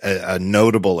was a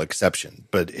notable exception,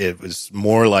 but it was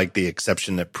more like the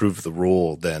exception that proved the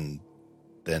rule than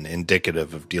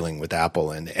indicative of dealing with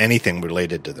Apple and anything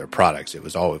related to their products. It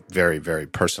was all very, very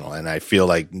personal. And I feel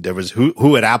like there was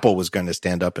who at Apple was going to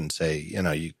stand up and say,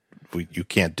 you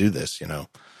can't do this,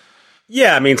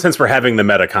 Yeah, I mean, since we're having the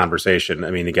meta conversation,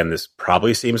 I mean, again, this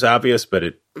probably seems obvious, but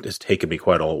it has taken me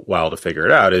quite a while to figure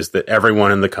it out, is that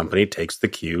everyone in the company takes the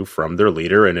cue from their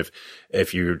leader. And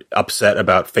if you're upset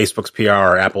about Facebook's PR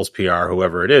or Apple's PR,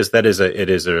 whoever it is,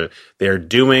 they're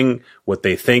doing what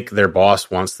they think their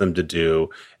boss wants them to do.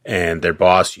 And their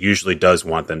boss usually does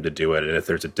want them to do it. And if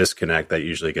there's a disconnect, that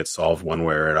usually gets solved one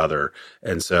way or another.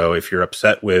 And so if you're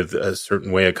upset with a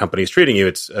certain way a company is treating you,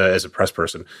 it's as a press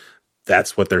person,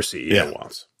 that's what their CEO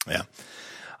wants. Yeah.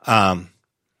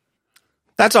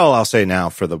 That's all I'll say now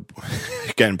for the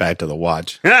getting back to the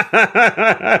watch.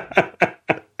 I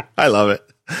love it.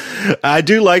 I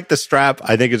do like the strap.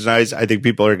 I think it's nice. I think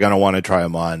people are going to want to try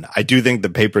them on. I do think the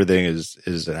paper thing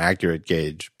is an accurate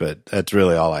gauge, but that's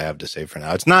really all I have to say for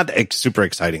now. It's not a super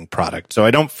exciting product, so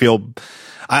I don't feel.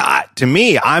 To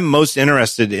me, I'm most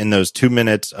interested in those 2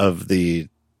 minutes of the.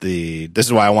 This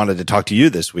is why I wanted to talk to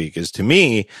you this week. Is to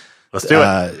me. Let's do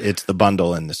it. It's the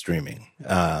bundle and the streaming,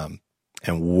 and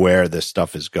where this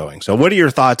stuff is going. So what are your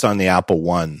thoughts on the Apple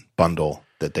One bundle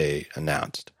that they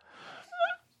announced?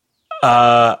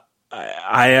 I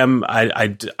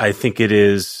think it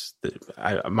is,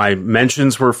 my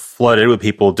mentions were flooded with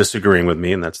people disagreeing with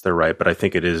me, and that's their right, but I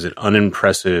think it is an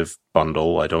unimpressive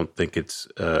bundle. I don't think it's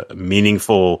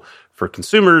meaningful for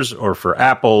consumers or for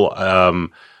Apple.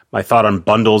 My thought on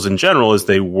bundles in general is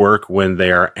they work when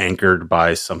they are anchored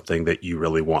by something that you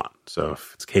really want. So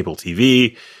if it's cable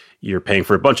TV, you're paying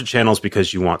for a bunch of channels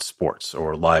because you want sports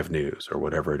or live news or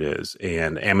whatever it is.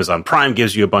 And Amazon Prime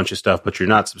gives you a bunch of stuff, but you're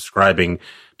not subscribing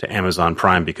to Amazon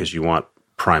Prime because you want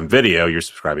Prime Video. You're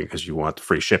subscribing because you want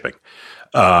free shipping.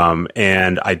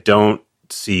 And I don't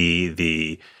see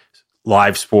the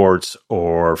live sports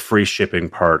or free shipping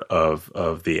part of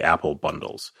the Apple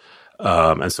bundles.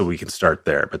 And so we can start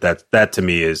there. But that to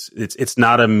me is, it's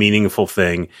not a meaningful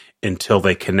thing until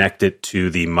they connect it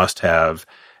to the must-have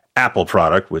Apple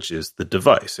product, which is the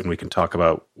device. And we can talk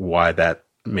about why that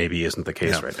maybe isn't the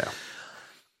case right now.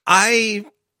 I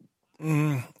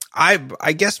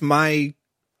guess I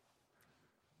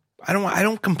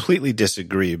don't completely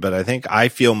disagree, but I think I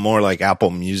feel more like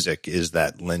Apple Music is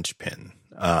that linchpin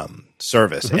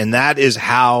service. Mm-hmm. And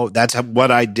that's what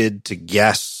I did to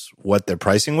guess what their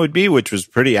pricing would be, which was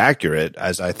pretty accurate,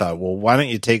 as I thought, well, why don't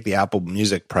you take the Apple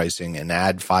Music pricing and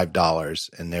add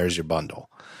 $5 and there's your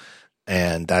bundle.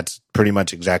 And that's pretty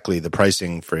much exactly the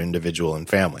pricing for individual and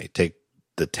family. Take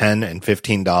the $10 and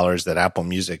 $15 that Apple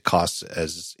Music costs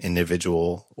as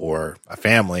individual or a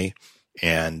family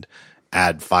and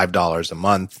add $5 a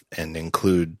month and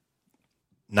include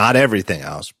not everything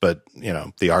else, but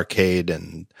the arcade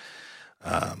and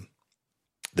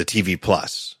the TV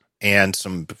Plus and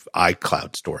some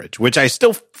iCloud storage, which I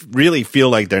still really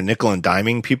feel like they're nickel and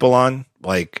diming people on.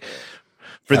 Like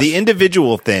for the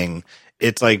individual thing,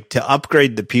 it's like to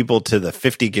upgrade the people to the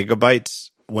 50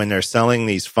 gigabytes when they're selling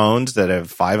these phones that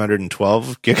have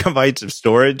 512 gigabytes of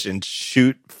storage and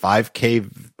shoot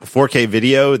 4K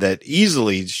video that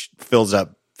easily fills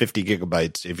up 50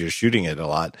 gigabytes if you're shooting it a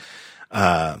lot.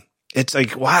 It's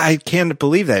like, why? I can't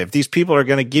believe that. If these people are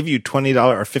going to give you $20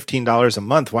 or $15 a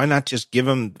month, why not just give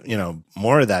them,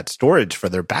 more of that storage for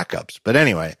their backups? But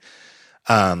anyway,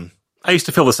 I used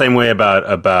to feel the same way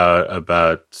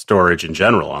about storage in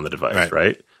general on the device,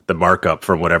 right? The markup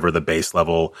from whatever the base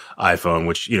level iPhone,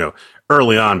 which,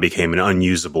 early on became an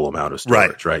unusable amount of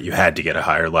storage, right? You had to get a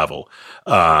higher level.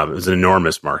 It was an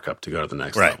enormous markup to go to the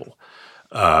next level.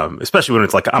 Especially when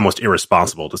it's like almost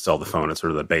irresponsible to sell the phone at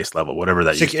sort of the base level, whatever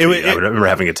that used to be. I remember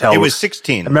having to tell. It was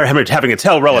 16. I remember having to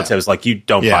tell relatives, like, you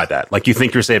don't buy that. Like, you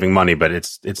think you're saving money, but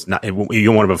it's not. You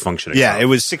don't want to function. Yeah, it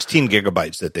was 16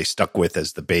 gigabytes that they stuck with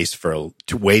as the base for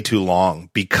way too long,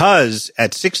 because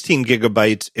at 16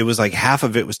 gigabytes, it was like half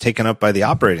of it was taken up by the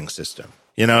operating system.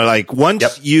 Like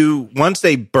once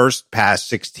they burst past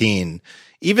 16,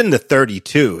 even the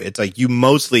 32, it's like you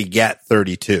mostly get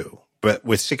 32. But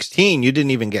with 16, you didn't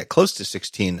even get close to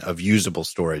 16 of usable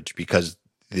storage, because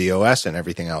the OS and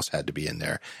everything else had to be in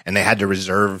there. And they had to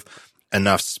reserve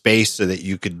enough space so that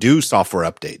you could do software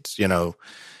updates,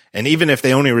 And even if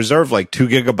they only reserve like 2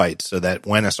 gigabytes so that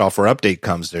when a software update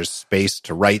comes, there's space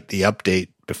to write the update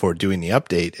before doing the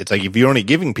update. It's like if you're only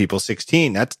giving people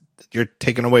 16, you're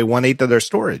taking away 1/8 of their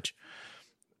storage.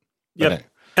 Yep.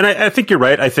 And I think you're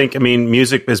right.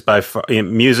 Music is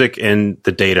music and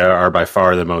the data are by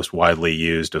far the most widely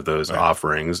used of those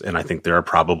offerings. And I think there are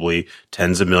probably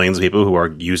tens of millions of people who are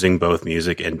using both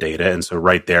music and data. And so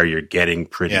right there, you're getting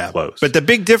pretty close. But the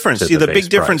big difference,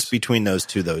 difference between those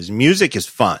two, though, is music is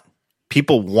fun.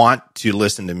 People want to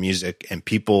listen to music, and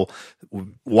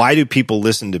why do people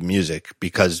listen to music?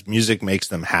 Because music makes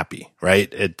them happy,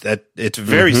 right? It's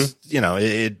very,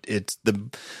 it's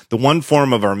the one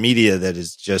form of our media that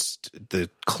is just the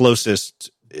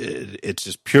closest. It's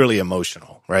just purely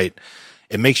emotional, right?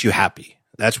 It makes you happy.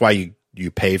 That's why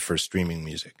you pay for streaming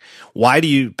music. Why do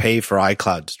you pay for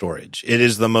iCloud storage? It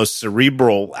is the most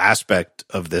cerebral aspect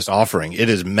of this offering. It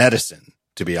is medicine.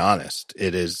 To be honest,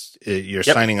 you're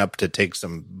signing up to take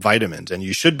some vitamins, and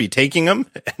you should be taking them,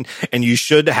 and you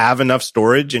should have enough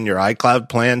storage in your iCloud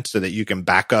plan so that you can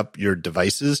back up your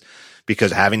devices,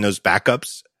 because having those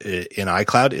backups in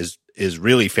iCloud is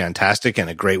really fantastic and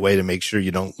a great way to make sure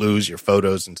you don't lose your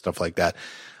photos and stuff like that.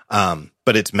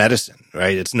 But it's medicine,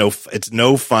 right? It's no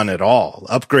fun at all.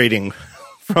 Upgrading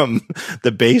from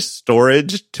the base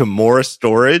storage to more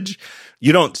storage.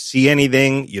 You don't see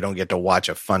anything. You don't get to watch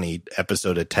a funny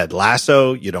episode of Ted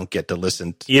Lasso. You don't get to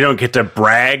listen. You don't get to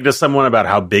brag to someone about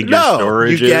how big your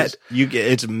storage is.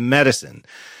 It's medicine.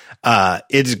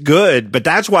 It's good, but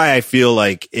that's why I feel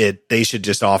like they should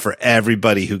just offer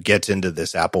everybody who gets into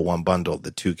this Apple One bundle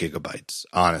the 2 gigabytes,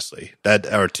 honestly,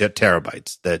 or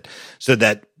terabytes,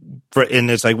 and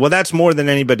it's like, well, that's more than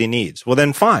anybody needs. Well,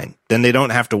 then fine. Then they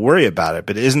don't have to worry about it.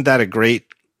 But isn't that a great,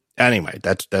 anyway,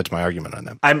 that's my argument on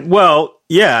that. And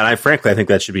frankly, I think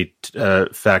that should be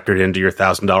factored into your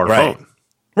 $1,000 phone.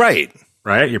 Right.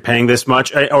 You're paying this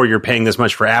much, or you're paying this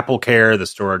much for Apple Care. The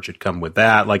storage should come with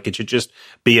that. Like, it should just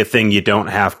be a thing you don't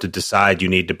have to decide you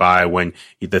need to buy when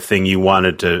the thing you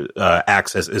wanted to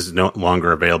access is no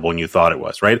longer available and you thought it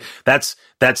was, right?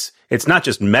 It's not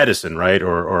just medicine, right?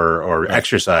 Or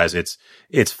exercise.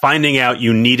 It's finding out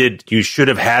you should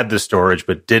have had the storage,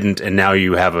 but didn't. And now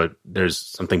there's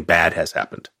something bad has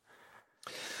happened.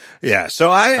 Yeah.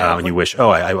 So and you wish,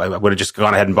 I would have just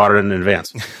gone ahead and bought it in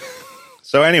advance.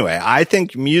 So anyway, I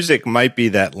think music might be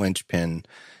that linchpin.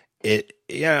 If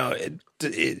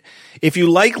you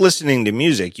like listening to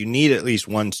music, you need at least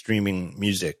one streaming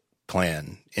music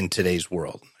plan in today's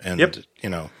world. And,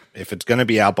 if it's going to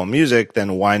be Apple Music,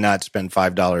 then why not spend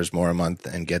 $5 more a month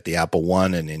and get the Apple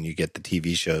One, and then you get the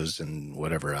TV shows and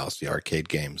whatever else, the arcade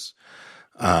games.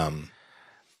 To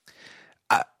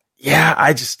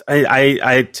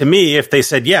me, if they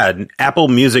said, Apple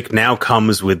Music now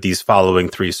comes with these following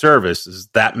 3 services,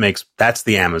 that's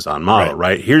the Amazon model,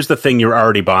 right? Here's the thing you're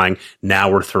already buying.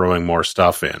 Now we're throwing more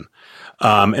stuff in.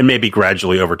 And maybe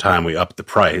gradually over time we up the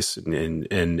price, and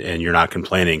you're not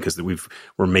complaining because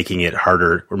we're making it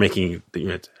harder. We're making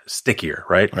it stickier,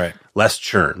 right? Right. Less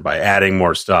churn by adding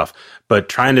more stuff, but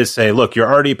trying to say, look,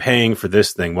 you're already paying for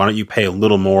this thing. Why don't you pay a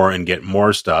little more and get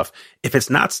more stuff? If it's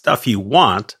not stuff you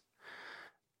want,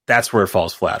 that's where it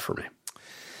falls flat for me.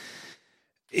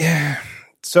 Yeah.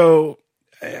 So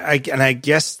I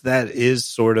guess that is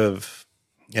sort of,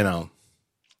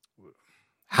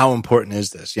 how important is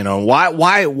this?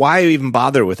 Why even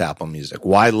bother with Apple Music?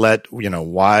 Why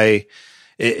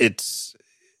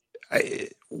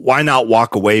why not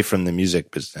walk away from the music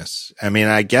business? I mean,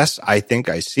 I think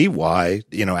I see why,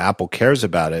 Apple cares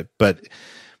about it, but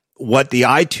what the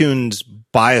iTunes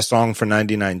buy a song for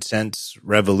 99 cents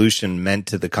revolution meant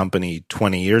to the company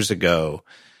 20 years ago,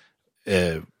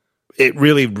 it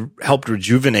really helped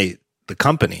rejuvenate the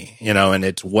company, and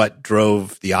it's what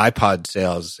drove the iPod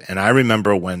sales. And I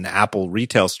remember when Apple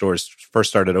retail stores first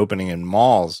started opening in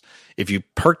malls, if you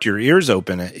perked your ears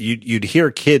open, you'd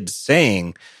hear kids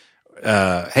saying,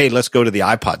 hey, let's go to the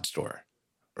iPod store,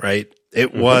 right?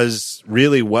 It was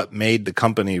really what made the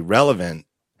company relevant.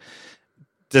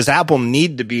 Does Apple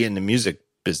need to be in the music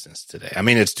business today? I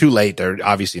mean, it's too late. They're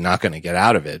obviously not going to get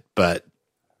out of it, but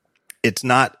it's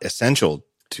not essential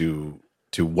to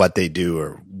what they do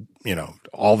or,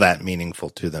 all that meaningful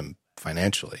to them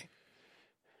financially.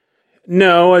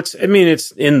 No, it's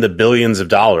in the billions of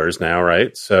dollars now,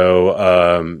 right?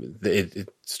 So it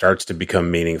starts to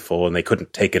become meaningful, and they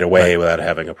couldn't take it away without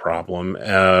having a problem.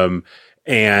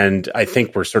 And I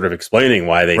think we're sort of explaining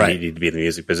why they need to be in the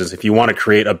music business. If you want to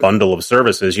create a bundle of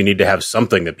services, you need to have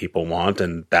something that people want,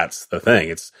 and that's the thing.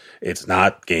 It's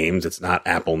not games, it's not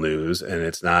Apple News, and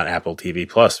it's not Apple TV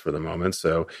Plus for the moment.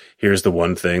 So here's the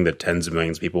one thing that tens of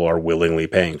millions of people are willingly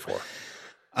paying for.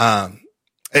 And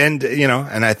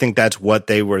I think that's what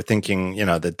they were thinking,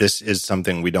 that this is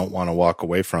something we don't want to walk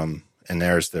away from, and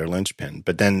there's their linchpin.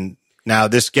 But then now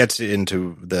this gets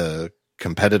into the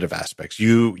competitive aspects.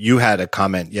 You had a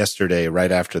comment yesterday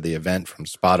right after the event from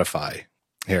Spotify.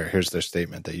 Here's their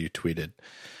statement that you tweeted.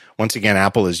 Once again,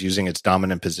 Apple is using its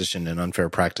dominant position in unfair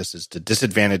practices to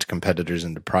disadvantage competitors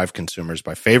and deprive consumers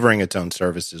by favoring its own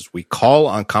services. We call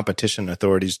on competition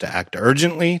authorities to act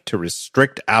urgently to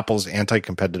restrict Apple's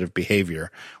anti-competitive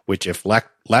behavior, which, if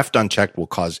left unchecked, will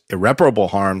cause irreparable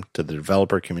harm to the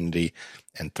developer community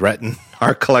and threaten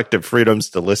our collective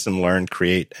freedoms to listen, learn,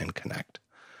 create, and connect.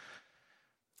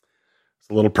 It's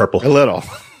a little purple. A little.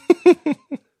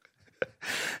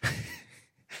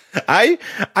 I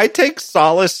take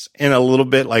solace in a little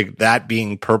bit like that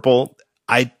being purple.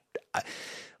 I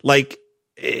like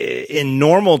in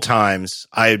normal times,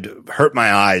 I'd hurt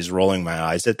my eyes rolling my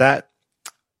eyes at that.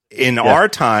 In our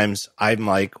times, I'm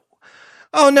like,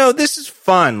 oh no, this is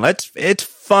fun. It's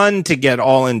fun to get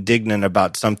all indignant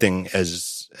about something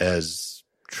as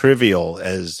trivial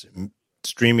as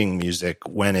streaming music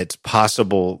when it's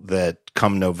possible that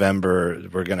come November,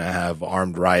 we're going to have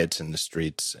armed riots in the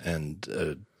streets and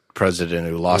a president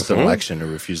who lost an election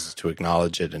who refuses to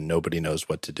acknowledge it and nobody knows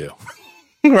what to do.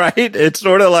 Right? It's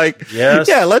sort of like,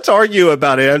 let's argue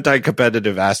about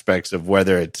anti-competitive aspects of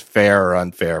whether it's fair or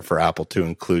unfair for Apple to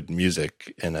include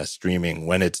music in a streaming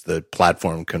when it's the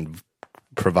platform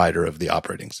provider of the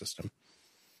operating system.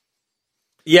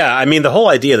 Yeah, I mean, the whole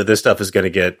idea that this stuff is going to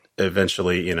get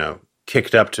eventually,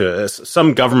 kicked up to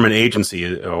some government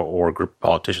agency or group of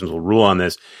politicians will rule on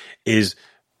this is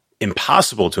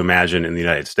impossible to imagine in the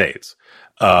United States.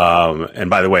 And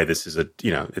by the way, this is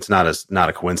it's not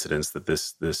a coincidence that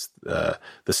the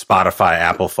Spotify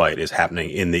Apple fight is happening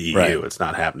in the EU. Right. It's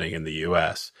not happening in the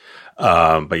US.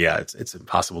 But yeah, it's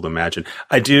impossible to imagine.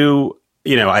 I do,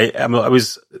 I'm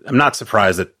not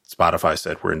surprised that Spotify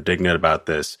said we're indignant about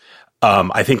this.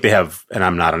 I think they have, and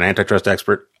I'm not an antitrust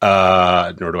expert,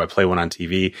 nor do I play one on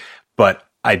TV, but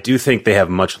I do think they have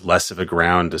much less of a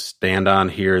ground to stand on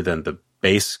here than the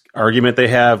base argument they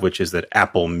have, which is that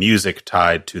Apple Music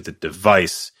tied to the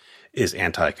device is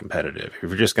anti-competitive. If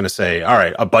you're just going to say, all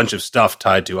right, a bunch of stuff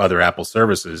tied to other Apple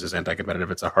services is anti-competitive,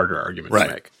 it's a harder argument to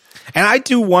make. And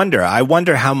I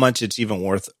wonder how much it's even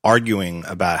worth arguing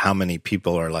about how many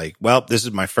people are like, well, this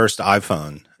is my first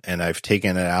iPhone and I've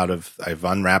taken it I've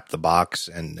unwrapped the box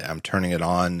and I'm turning it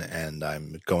on and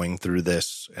I'm going through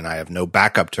this and I have no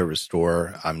backup to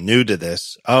restore. I'm new to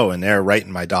this. Oh, and there right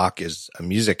in my dock is a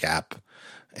music app.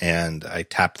 And I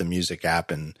tap the music app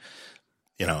and,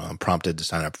 I'm prompted to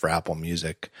sign up for Apple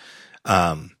Music.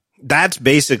 That's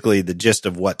basically the gist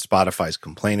of what Spotify's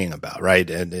complaining about, right?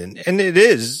 And it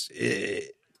is.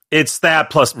 It's that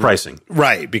plus pricing.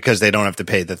 Right, because they don't have to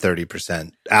pay the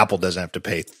 30%. Apple doesn't have to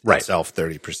pay itself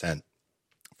 30%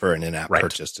 for an in-app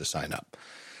purchase to sign up.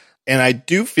 And I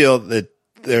do feel that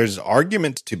there's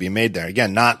arguments to be made there. Again,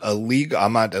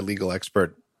 I'm not a legal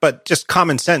expert, but just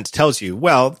common sense tells you,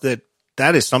 well,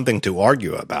 that is something to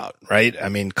argue about, right? I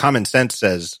mean, common sense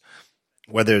says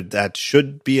whether that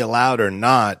should be allowed or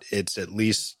not, it's at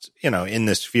least, in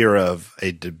the sphere of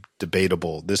a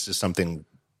debatable, this is something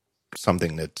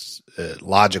that's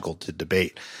logical to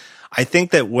debate. I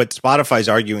think that what Spotify's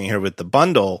arguing here with the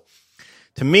bundle,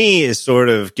 to me, is sort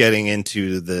of getting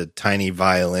into the tiny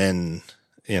violin,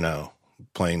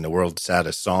 playing the world's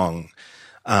saddest song.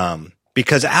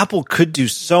 Because Apple could do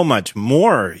so much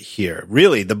more here.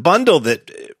 Really, the bundle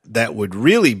that would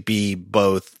really be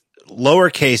both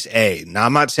lowercase a. Now,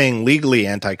 I'm not saying legally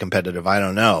anti-competitive. I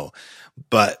don't know,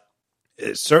 but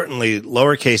certainly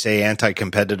lowercase a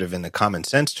anti-competitive in the common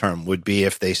sense term would be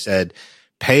if they said,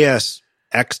 pay us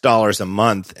X dollars a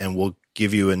month and we'll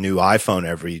give you a new iPhone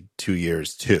every 2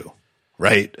 years too.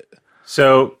 Right.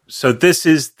 So this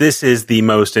is the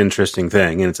most interesting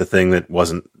thing. And it's a thing that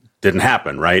didn't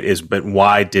happen, right? But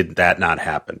why did that not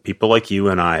happen? People like you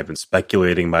and I have been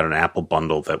speculating about an Apple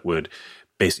bundle that would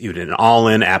basically an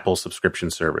all-in Apple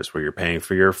subscription service where you're paying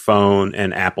for your phone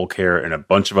and Apple Care and a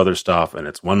bunch of other stuff, and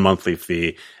it's one monthly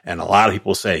fee. And a lot of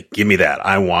people say, give me that.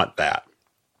 I want that.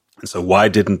 And so why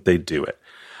didn't they do it?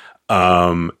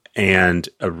 And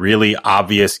a really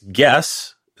obvious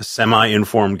guess, a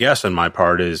semi-informed guess on my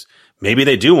part is maybe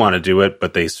they do want to do it,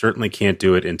 but they certainly can't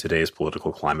do it in today's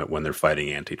political climate when they're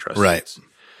fighting antitrust. Right.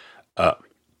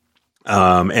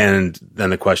 And then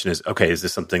the question is, okay, is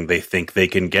this something they think they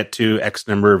can get to X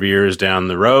number of years down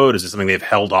the road? Is this something they've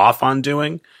held off on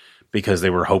doing because they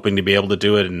were hoping to be able to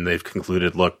do it, and they've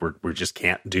concluded, look, we just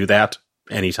can't do that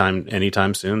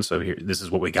anytime soon. So here, this is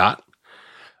what we got.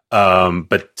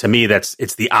 But to me,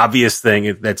 it's the obvious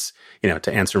thing. That's,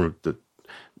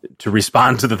 to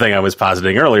respond to the thing I was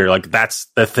positing earlier, like that's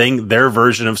the thing, their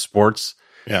version of sports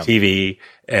TV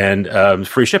and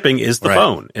free shipping is the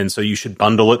phone. And so you should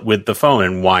bundle it with the phone.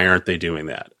 And why aren't they doing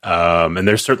that? And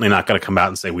they're certainly not going to come out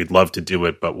and say, we'd love to do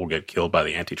it, but we'll get killed by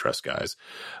the antitrust guys.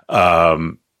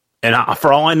 And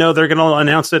for all I know, they're going to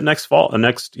announce it next fall, with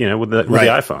the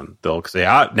iPhone. They'll say,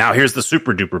 now here's the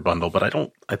super duper bundle, but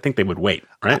I think they would wait,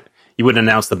 right? You wouldn't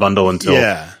announce the bundle until,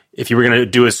 if you were going to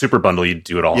do a super bundle, you'd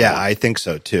do it all. Yeah, I think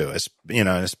so too.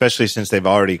 Especially since they've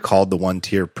already called the one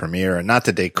tier Premier, and not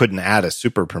that they couldn't add a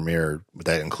super Premier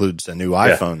that includes a new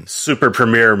iPhone. Super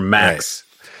Premier Max.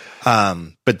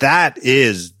 Right. But that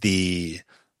is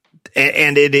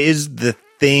and it is the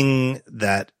thing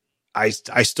that I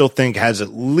still think has at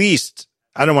least,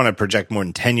 I don't want to project more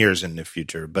than 10 years in the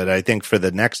future, but I think for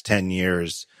the next 10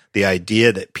 years, the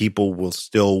idea that people will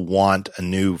still want a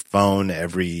new phone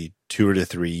every 2 to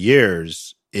 3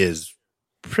 years is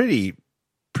pretty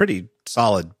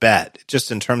solid bet,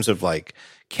 just in terms of like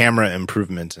camera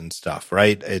improvements and stuff,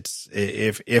 right? It's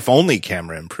if only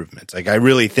camera improvements. Like I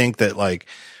really think that like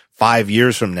 5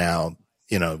 years from now,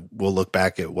 we'll look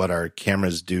back at what our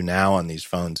cameras do now on these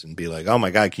phones and be like, oh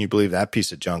my God, can you believe that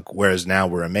piece of junk? Whereas now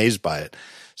we're amazed by it.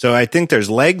 So I think there's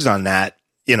legs on that,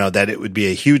 that it would be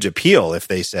a huge appeal if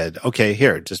they said, okay,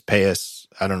 here, just pay us,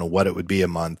 I don't know what it would be a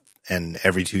month, and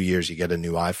every 2 years you get a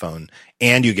new iPhone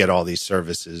and you get all these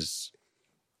services.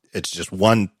 It's just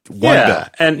one bill.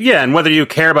 And whether you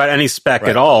care about any spec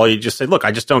at all, you just say, look,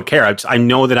 I just don't care. I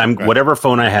know that whatever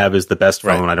phone I have is the best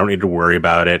phone. I don't need to worry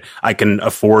about it. I can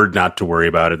afford not to worry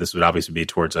about it. This would obviously be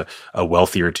towards a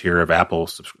wealthier tier of Apple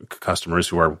customers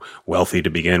who are wealthy to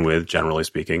begin with, generally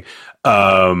speaking.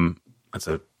 That's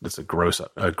a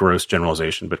gross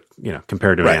generalization, but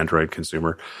compared to an Android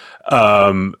consumer,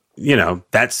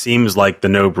 that seems like the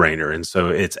no-brainer, and so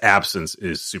its absence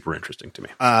is super interesting to me.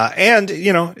 And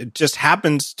it just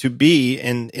happens to be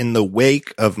in the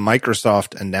wake of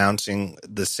Microsoft announcing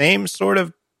the same sort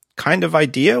of kind of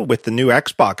idea with the new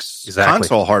Xbox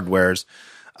console hardwares,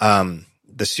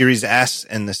 the Series S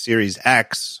and the Series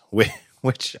X,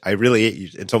 which I really,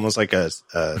 it's almost like a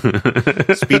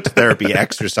speech therapy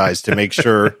exercise to make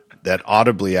sure that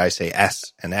audibly I say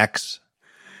S and X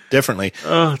differently.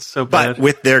 Oh, it's so bad. But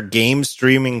with their game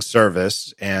streaming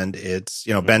service, and it's,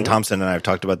 Ben Thompson and I have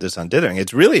talked about this on Dithering,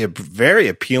 it's really a very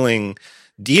appealing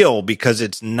deal because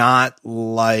it's not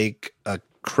like a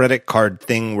credit card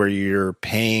thing where you're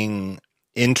paying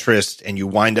interest and you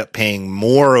wind up paying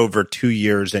more over 2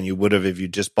 years than you would have if you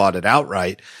just bought it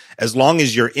outright. As long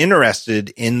as you're interested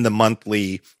in the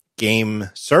monthly game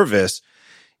service,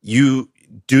 you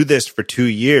do this for 2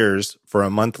 years for a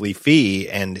monthly fee,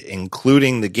 and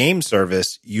including the game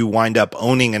service, you wind up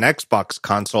owning an Xbox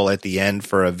console at the end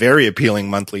for a very appealing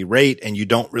monthly rate, and you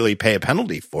don't really pay a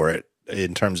penalty for it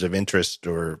in terms of interest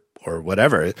or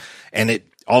whatever. And it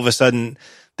all of a sudden,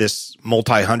 this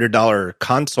multi-$100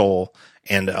 console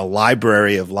and a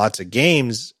library of lots of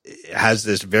games has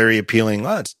this very appealing,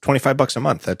 it's $25 a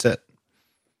month. That's it.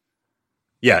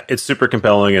 Yeah, it's super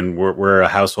compelling, and we're a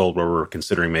household where we're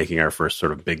considering making our first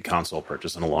sort of big console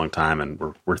purchase in a long time, and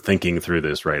we're thinking through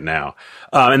this right now.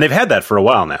 And they've had that for a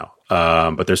while now,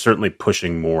 but they're certainly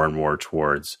pushing more and more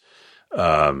towards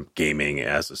gaming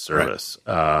as a service,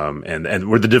 and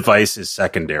where the device is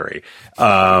secondary.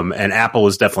 And Apple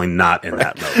is definitely not in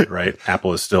that mode, right?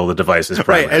 Apple is still the device's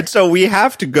primary. Right. And so we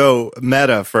have to go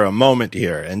meta for a moment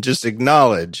here and just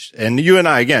acknowledge, and you and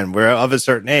I, again, we're of a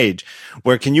certain age,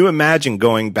 where can you imagine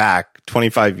going back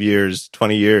 25 years,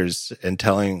 20 years and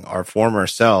telling our former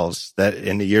selves that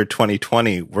in the year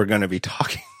 2020, we're going to be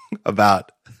talking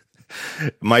about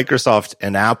Microsoft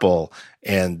and Apple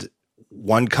and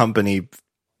one company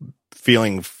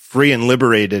feeling free and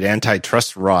liberated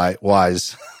antitrust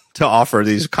wise to offer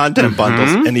these content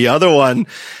bundles, and the other one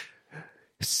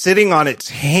sitting on its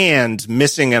hands,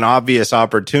 missing an obvious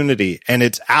opportunity. And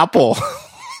it's Apple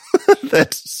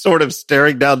that's sort of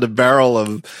staring down the barrel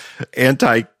of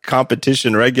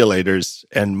anti-competition regulators,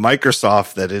 and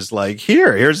Microsoft that is like,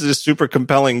 here's this super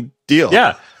compelling deal.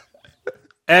 Yeah.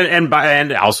 And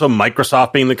also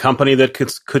Microsoft being the company that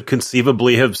could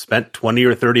conceivably have spent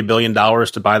 $20 or $30 billion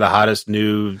to buy the hottest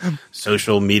new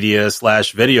social media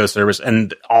 / video service,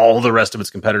 and all the rest of its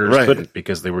competitors couldn't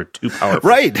because they were too powerful.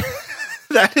 Right.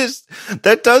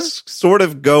 That does sort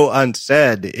of go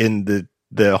unsaid in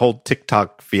the whole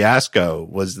TikTok fiasco,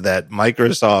 was that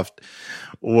Microsoft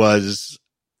was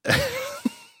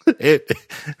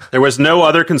there was no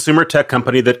other consumer tech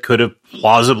company that could have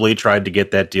plausibly tried to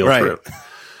get that deal through.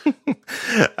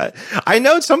 I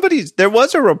know there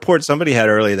was a report somebody had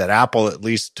earlier that Apple at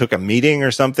least took a meeting or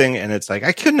something, and it's like,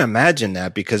 I couldn't imagine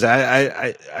that, because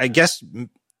I guess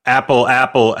Apple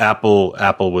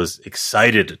was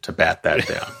excited to bat that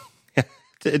down.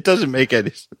 It doesn't make any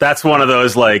sense. That's one of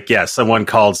those, like, someone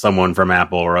called someone from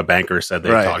Apple, or a banker said they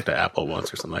talked to Apple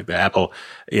once or something like that. Apple,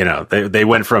 they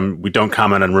went from, we don't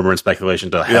comment on rumor and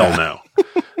speculation, to hell no.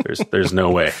 There's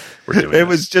no way we're doing it.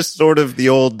 Was just sort of the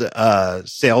old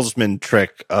salesman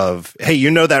trick of, hey,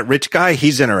 that rich guy?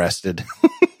 He's interested.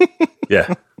 Yeah.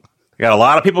 We got a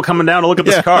lot of people coming down to look at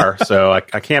this car, so I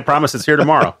can't promise it's here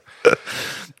tomorrow.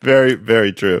 Very,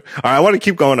 very true. All right, I want to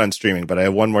keep going on streaming, but I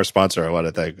have one more sponsor I want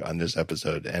to thank on this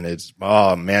episode, and it's,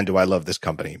 oh man, do I love this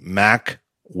company, Mack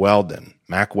Weldon.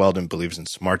 Mack Weldon believes in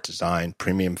smart design,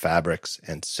 premium fabrics,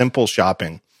 and simple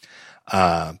shopping.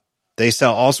 They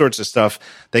sell all sorts of stuff.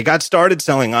 They got started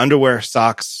selling underwear,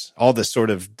 socks, all the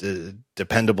sort of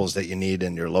dependables that you need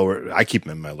in your lower. I keep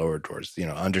them in my lower drawers,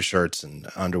 undershirts and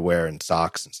underwear and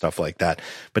socks and stuff like that.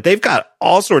 But they've got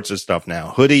all sorts of stuff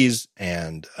now, hoodies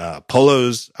and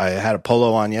polos. I had a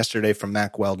polo on yesterday from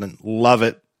Mack Weldon. Love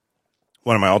it.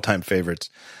 One of my all-time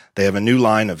favorites. They have a new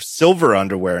line of silver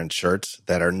underwear and shirts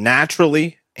that are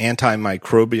naturally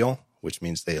antimicrobial, which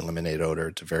means they eliminate odor.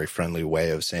 It's a very friendly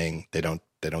way of saying they don't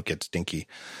get stinky.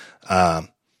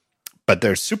 But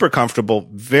they're super comfortable,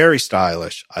 very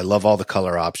stylish. I love all the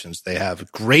color options. They have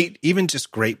great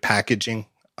packaging.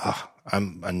 Oh,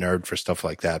 I'm a nerd for stuff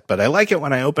like that. But I like it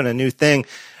when I open a new thing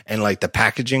and like the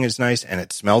packaging is nice and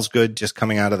it smells good just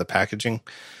coming out of the packaging.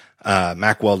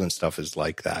 Mack Weldon stuff is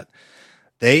like that.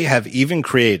 They have even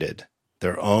created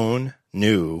their own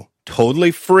new,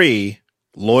 totally free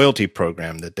loyalty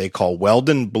program that they call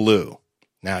Weldon Blue.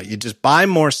 Now, you just buy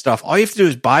more stuff. All you have to do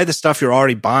is buy the stuff you're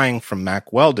already buying from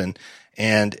Mack Weldon,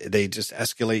 and they just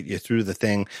escalate you through the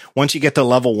thing. Once you get to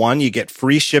level 1, you get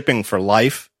free shipping for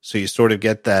life. So you sort of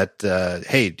get that,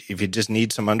 hey, if you just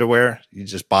need some underwear, you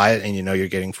just buy it and you're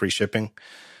getting free shipping.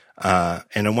 And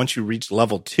then once you reach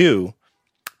level 2,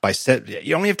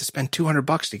 you only have to spend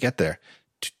 $200 to get there.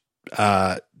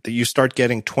 You start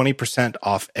getting 20%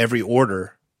 off every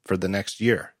order for the next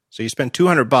year. So you spend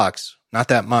 $200, not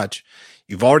that much.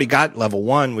 You've already got level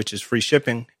 1, which is free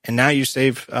shipping, and now you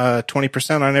save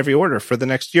 20% on every order for the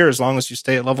next year as long as you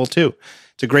stay at level 2.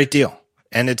 It's a great deal,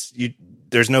 and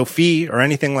there's no fee or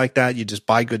anything like that. You just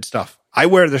buy good stuff. I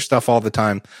wear their stuff all the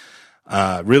time.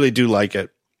 Really do like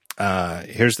it.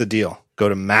 Here's the deal: go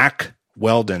to Mack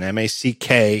Weldon,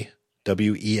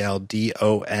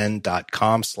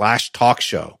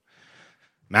 MackWeldon.com/talkshow.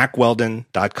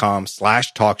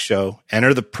 MackWeldon.com/talkshow.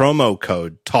 Enter the promo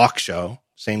code talkshow.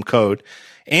 Same code,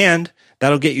 and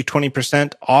that'll get you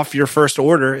 20% off your first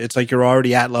order. It's like you're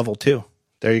already at level 2.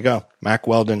 There you go. Mack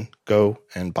Weldon, go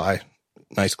and buy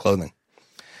nice clothing.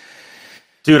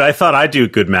 Dude, I thought I'd do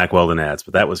good Mack Weldon ads,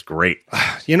 but that was great.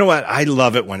 You know what? I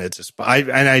love it when it's it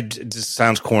just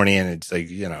sounds corny, and it's like,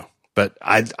 but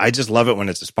I just love it when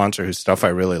it's a sponsor whose stuff I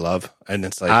really love. And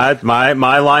it's like, my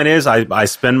line is I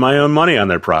spend my own money on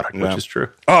their product, which is true.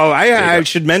 Oh, I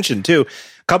should mention too,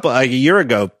 a year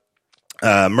ago,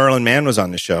 Merlin Mann was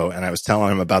on the show, and I was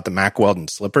telling him about the Mack Weldon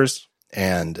slippers,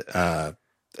 and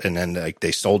then like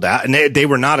they sold out, and they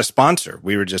were not a sponsor.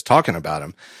 We were just talking about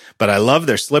them, but I love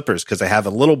their slippers because they have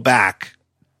a little back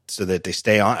so that they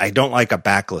stay on. I don't like a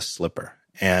backless slipper,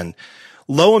 and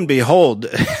lo and behold,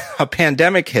 a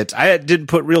pandemic hits. I didn't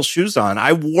put real shoes on.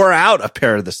 I wore out a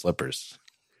pair of the slippers.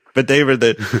 But they were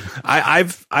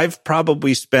I've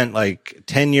probably spent like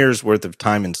 10 years worth of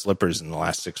time in slippers in the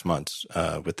last 6 months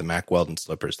with the Mack Weldon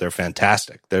slippers. They're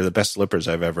fantastic. They're the best slippers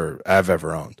I've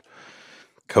ever owned.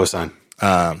 Cosign.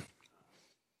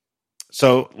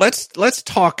 So let's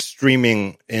talk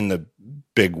streaming in the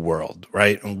big world,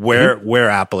 right? And where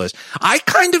Apple is. I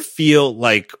kind of feel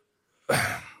like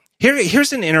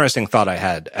here's an interesting thought I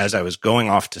had as I was going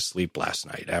off to sleep last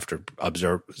night after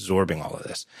absorbing all of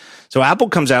this. So Apple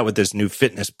comes out with this new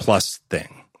Fitness Plus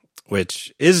thing,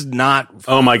 which is not.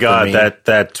 Oh my God,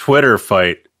 that Twitter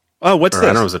fight. Oh, what's this? I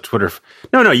don't know, it was a Twitter.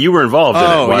 No, you were involved in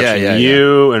it. Watching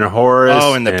you and Horace.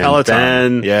 Oh, and the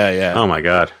Peloton. Ben. Yeah. Oh my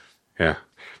God. Yeah.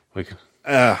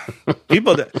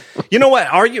 People, you know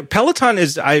what? Peloton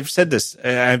is, I've said this,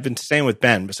 I've been staying with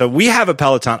Ben. So we have a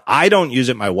Peloton. I don't use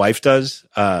it. My wife does.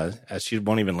 She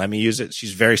won't even let me use it.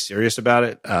 She's very serious about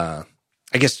it. I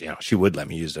guess, she would let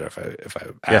me use it if I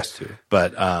asked to,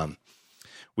 but,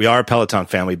 we are a Peloton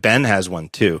family. Ben has one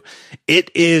too.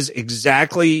 It is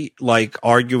exactly like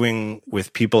arguing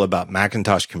with people about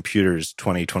Macintosh computers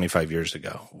 20, 25 years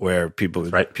ago, where people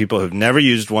who've never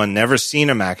used one, never seen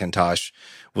a Macintosh,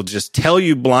 will just tell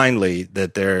you blindly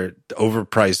that they're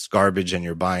overpriced garbage and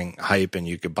you're buying hype and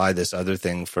you could buy this other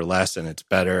thing for less and it's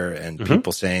better. And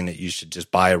people saying that you should just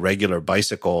buy a regular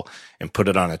bicycle and put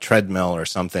it on a treadmill or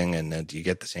something and then you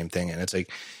get the same thing. And it's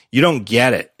like, you don't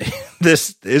get it.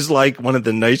 This is like one of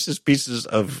the nicest pieces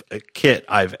of kit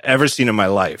I've ever seen in my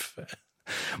life.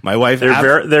 My wife,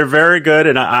 they're very good,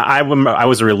 and I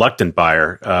was a reluctant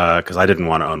buyer because I didn't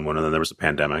want to own one, and then there was a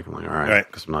pandemic. I'm like, all right,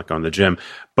 because I'm not going to the gym.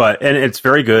 And it's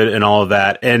very good and all of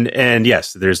that, and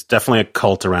yes, there's definitely a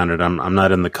cult around it. I'm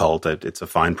not in the cult. It's a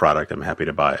fine product. I'm happy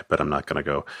to buy it, but I'm not going to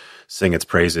go sing its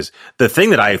praises. The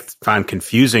thing that I find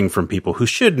confusing from people who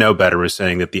should know better is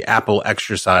saying that the Apple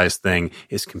exercise thing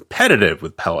is competitive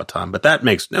with Peloton, but that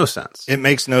makes no sense. It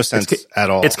makes no sense at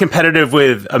all. It's competitive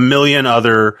with a million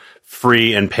other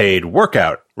free and paid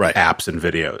workout apps and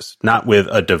videos, not with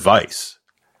a device.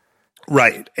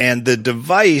 Right. And the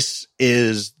device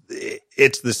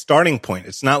it's the starting point.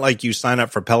 It's not like you sign up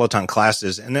for Peloton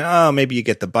classes and then, maybe you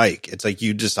get the bike. It's like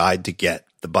you decide to get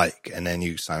the bike and then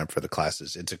you sign up for the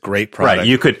classes. It's a great product. Right.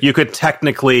 You could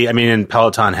technically, and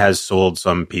Peloton has sold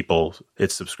some people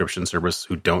its subscription service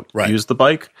who don't use the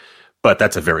bike, but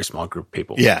that's a very small group of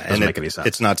people. Yeah. It doesn't make any sense.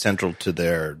 It's not central to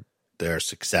their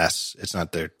success. That's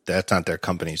not their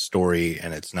company's story,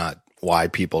 and it's not why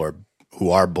people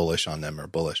who are bullish on them are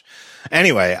bullish.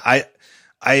 Anyway, I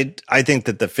think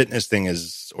that the fitness thing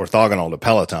is orthogonal to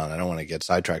Peloton. I don't want to get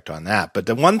sidetracked on that. But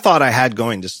the one thought I had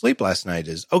going to sleep last night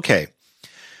is, okay,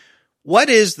 what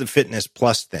is the Fitness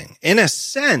Plus thing? In a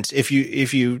sense,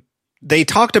 they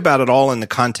talked about it all in the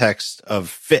context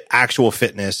of actual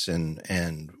fitness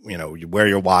and you wear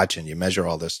your watch and you measure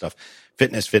all this stuff.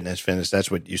 Fitness.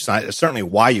 That's what you sign. It's certainly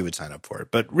why you would sign up for it.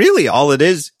 But really all it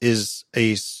is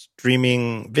a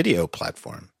streaming video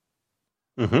platform,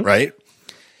 right?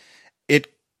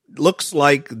 It looks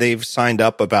like they've signed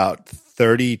up about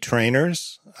 30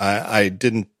 trainers. I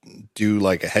didn't do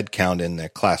like a head count in the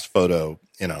class photo,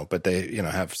 but they,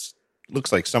 have,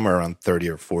 looks like somewhere around 30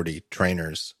 or 40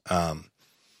 trainers,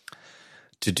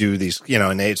 to do these,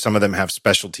 and some of them have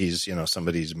specialties,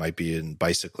 somebody's might be in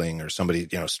bicycling or somebody,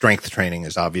 strength training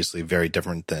is obviously very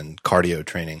different than cardio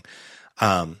training.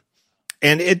 And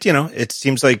it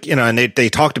seems like, and they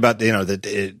talked about,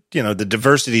 the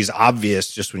diversity is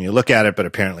obvious just when you look at it, but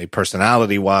apparently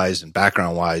personality wise and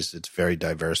background wise, it's very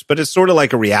diverse, but it's sort of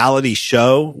like a reality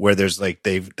show where there's like,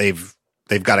 they've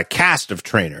got a cast of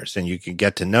trainers and you can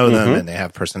get to know them and they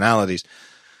have personalities.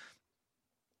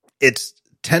 It's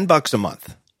 $10 a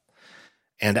month,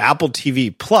 and Apple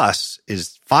TV Plus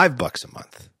is $5 a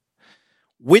month.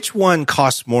 Which one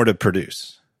costs more to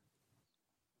produce?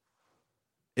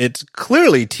 It's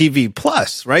clearly TV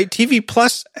Plus, right? TV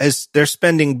Plus, as they're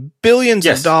spending billions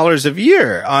of dollars a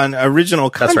year on original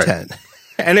content,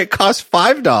 and it costs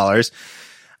 $5.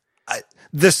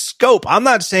 The scope, I'm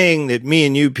not saying that me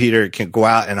and you, Peter, can go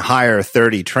out and hire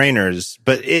 30 trainers,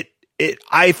 but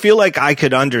I feel like I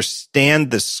could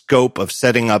understand the scope of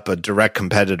setting up a direct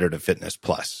competitor to Fitness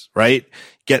Plus, right?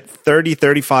 Get 30,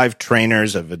 35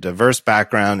 trainers of a diverse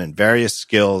background and various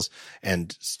skills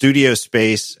and studio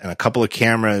space and a couple of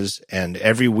cameras. And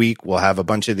every week we'll have a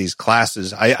bunch of these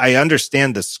classes. I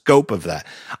understand the scope of that.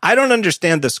 I don't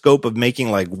understand the scope of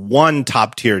making like one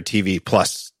top tier TV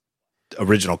Plus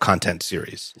original content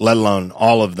series, let alone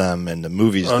all of them and the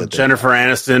movies. Jennifer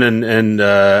Aniston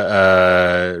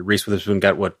and Reese Witherspoon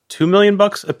got $2 million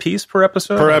a piece per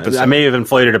episode. I may have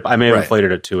inflated it. I may have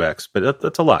inflated it 2x, but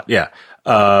that's a lot. Yeah.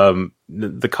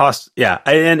 the cost, yeah,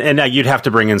 and you'd have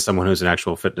to bring in someone who's an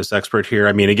actual fitness expert here.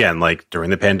 I mean, again, like during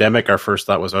the pandemic, our first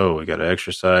thought was, oh, we got to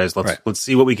exercise. Let's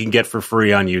see what we can get for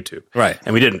free on YouTube. Right.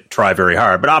 And we didn't try very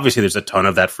hard, but obviously there's a ton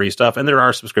of that free stuff, and there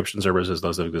are subscription services;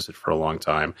 those have existed for a long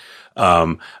time.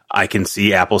 I can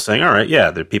see Apple saying, all right,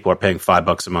 yeah, the people are paying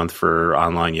 $5 a month for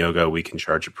online yoga. We can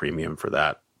charge a premium for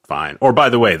that. Fine. Or by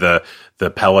the way, the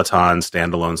Peloton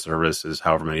standalone service is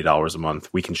however many dollars a month.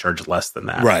 We can charge less than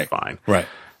that. Right. Fine. Right.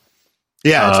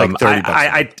 Yeah, it's like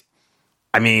 $30.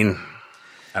 I mean,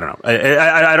 I don't know.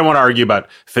 I don't want to argue about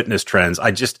fitness trends.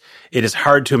 It is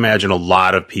hard to imagine a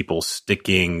lot of people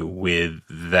sticking with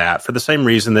that for the same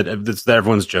reason that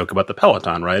everyone's joke about the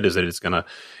Peloton, right? Is that it's gonna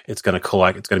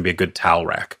be a good towel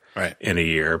rack. Right. In a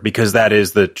year, because that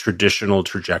is the traditional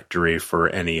trajectory for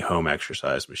any home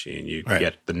exercise machine. You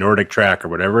get the Nordic track or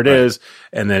whatever it is,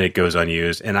 and then it goes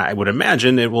unused. And I would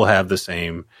imagine it will have the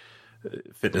same,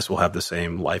 fitness will have the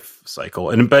same life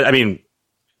cycle. But I mean,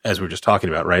 as we were just talking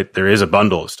about, right, there is a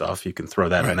bundle of stuff. You can throw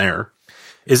that in there.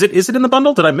 Is it in the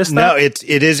bundle? Did I miss that? No, it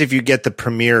is if you get the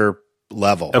Premier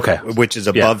level, okay, which is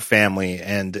above family,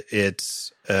 and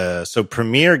it's so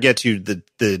Premier gets you the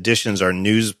editions are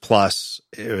News Plus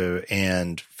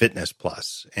and Fitness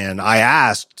Plus. And I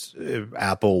asked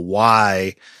Apple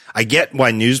why. I get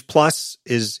why News Plus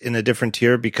is in a different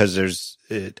tier because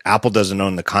Apple doesn't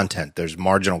own the content. There's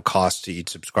marginal cost to each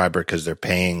subscriber because they're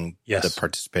paying the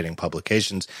participating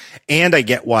publications. And I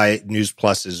get why News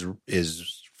Plus is,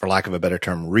 for lack of a better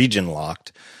term, region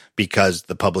locked, because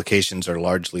the publications are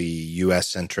largely US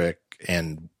centric,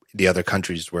 and the other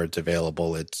countries where it's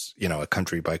available, it's, a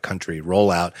country by country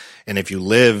rollout. And if you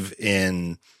live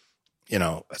in,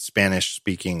 a Spanish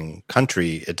speaking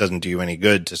country, it doesn't do you any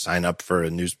good to sign up for a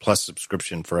News Plus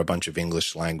subscription for a bunch of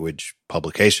English language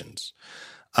publications.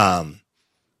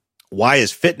 Why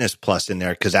is Fitness Plus in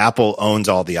there? Because Apple owns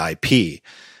all the IP.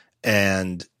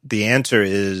 And the answer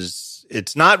is, they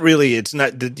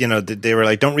were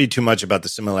like, don't read too much about the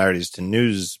similarities to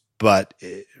News, but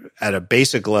at a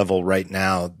basic level right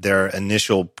now, their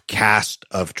initial cast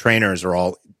of trainers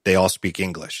they all speak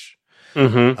English.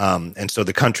 Mm-hmm. And so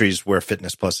the countries where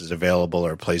Fitness Plus is available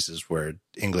are places where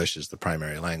English is the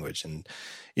primary language. And,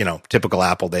 typical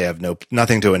Apple, they have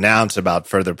nothing to announce about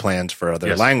further plans for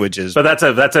other languages. But that's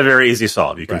a very easy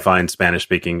solve. You can find Spanish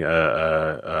speaking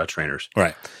trainers.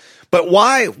 Right. But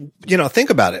why, think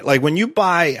about it. Like when you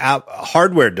buy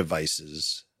hardware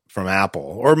devices from Apple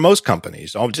or most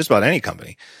companies, just about any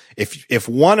company, if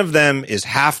one of them is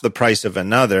half the price of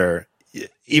another,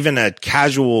 even a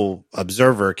casual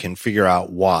observer can figure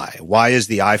out why. Why is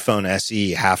the iPhone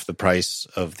SE half the price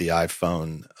of the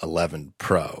iPhone 11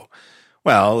 Pro?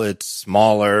 Well, it's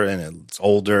smaller and it's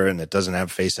older and it doesn't have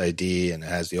Face ID and it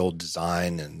has the old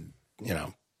design and,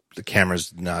 the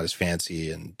camera's not as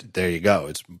fancy, and there you go.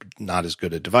 It's not as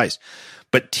good a device.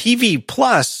 But TV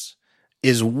Plus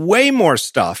is way more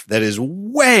stuff that is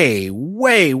way,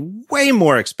 way, way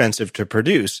more expensive to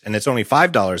produce, and it's only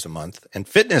 $5 a month. And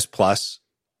Fitness Plus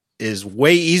is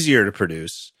way easier to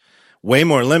produce, way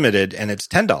more limited, and it's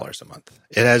 $10 a month.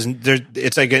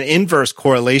 It's like an inverse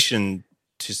correlation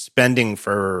to spending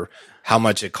for how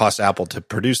much it costs Apple to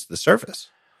produce the service.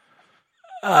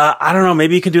 I don't know.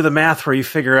 Maybe you can do the math where you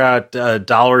figure out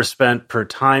dollars spent per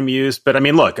time used. But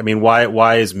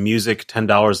why is music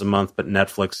 $10 a month, but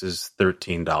Netflix is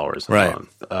 $13 a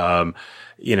month?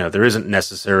 There isn't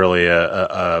necessarily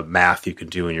a math you can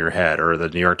do in your head, or the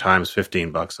New York Times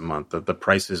 $15 a month. The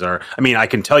prices are. I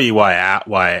can tell you why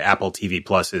Apple TV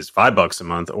Plus is $5 a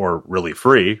month or really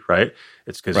free. Right?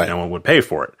 It's because no one would pay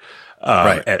for it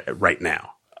right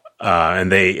now.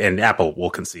 And Apple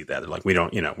will concede that. They're like,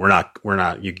 we're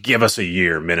not, you give us a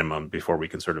year minimum before we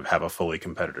can sort of have a fully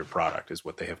competitive product, is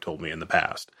what they have told me in the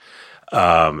past.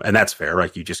 And that's fair,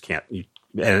 right? You just can't,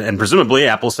 and presumably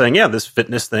Apple's saying, this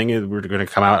fitness thing, we're going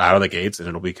to come out of the gates and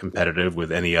it'll be competitive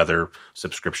with any other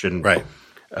subscription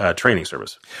training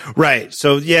service. Right.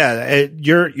 So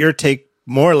your take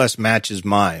more or less matches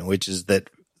mine, which is that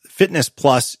Fitness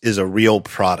Plus is a real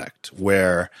product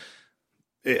where,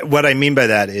 what I mean by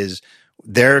that is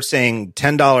they're saying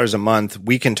 $10 a month,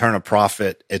 we can turn a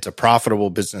profit. It's a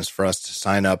profitable business for us to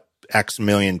sign up X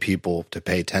million people to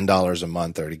pay $10 a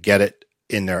month or to get it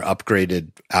in their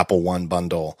upgraded Apple One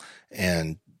bundle,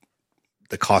 and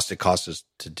the cost it costs us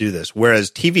to do this. Whereas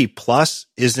TV Plus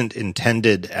isn't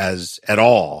intended at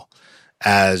all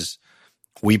as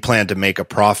we plan to make a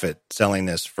profit selling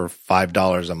this for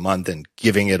 $5 a month and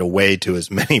giving it away to as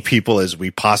many people as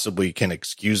we possibly can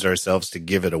excuse ourselves to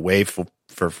give it away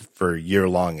for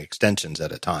year-long extensions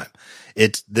at a time.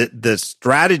 It's the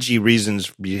strategy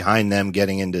reasons behind them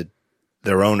getting into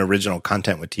their own original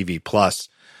content with TV Plus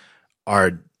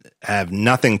have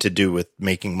nothing to do with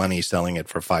making money selling it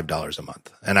for $5 a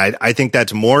month. And I think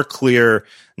that's more clear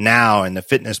now, and the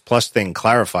Fitness Plus thing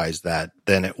clarifies that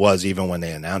than it was even when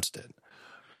they announced it.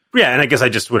 Yeah, and I guess I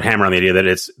just would hammer on the idea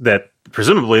that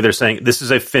presumably they're saying this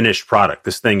is a finished product.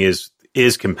 This thing is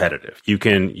competitive. You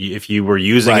can, if you were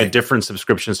using a different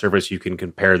subscription service, you can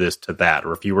compare this to that.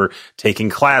 Or if you were taking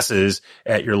classes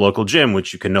at your local gym,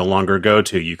 which you can no longer go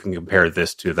to, you can compare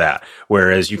this to that.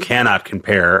 Whereas you cannot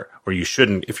compare, or you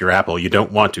shouldn't, if you're Apple, you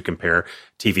don't want to compare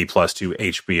TV Plus to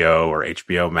HBO or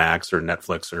HBO Max or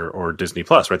Netflix or Disney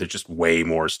Plus, right? There's just way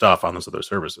more stuff on those other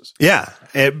services. Yeah.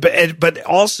 But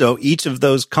also each of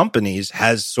those companies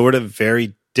has sort of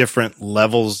very different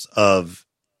levels of,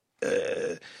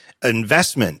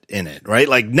 investment in it, right?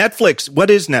 Like Netflix, what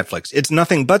is Netflix? It's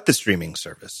nothing but the streaming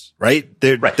service, right?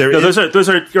 Right. Those are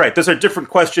you're right. Those are different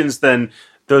questions than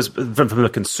those from the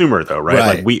consumer, though,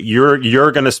 right? Like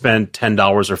you're going to spend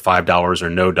 $10 or $5 or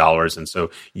no dollars, and so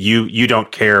you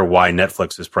don't care why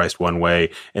Netflix is priced one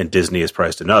way and Disney is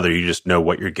priced another. You just know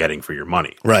what you're getting for your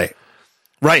money, right?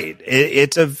 Right.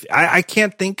 I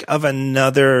can't think of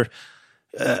another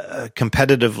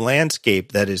competitive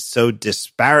landscape that is so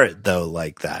disparate though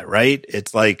like that, right?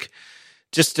 It's like,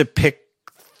 just to pick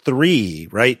three,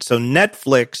 right? So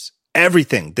Netflix,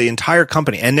 everything, the entire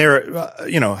company, and they're,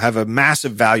 have a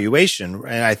massive valuation,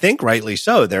 and I think rightly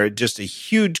so. They're just a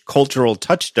huge cultural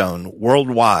touchstone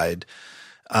worldwide.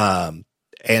 And,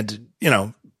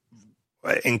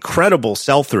 incredible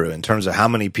sell-through in terms of how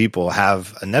many people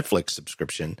have a Netflix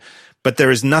subscription. But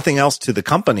there is nothing else to the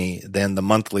company than the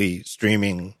monthly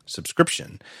streaming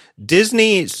subscription.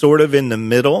 Disney sort of in the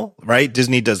middle, right?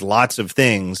 Disney does lots of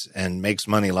things and makes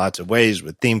money lots of ways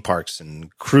with theme parks and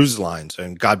cruise lines.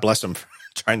 And God bless them for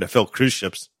trying to fill cruise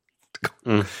ships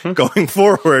going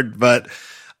forward. But,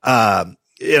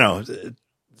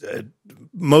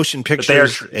 motion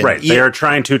pictures.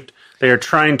 They are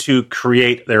trying to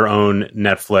create their own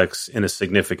Netflix in a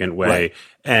significant way. Right.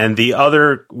 And the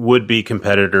other would-be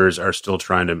competitors are still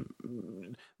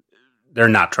they're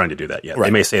not trying to do that yet. Right.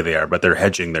 They may say they are, but they're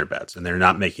hedging their bets and they're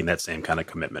not making that same kind of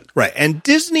commitment. Right. And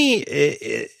Disney,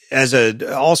 as a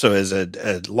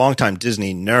longtime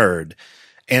Disney nerd,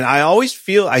 and I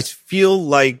feel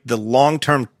like the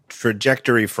long-term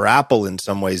trajectory for Apple in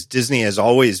some ways, Disney has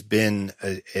always been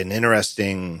an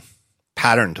interesting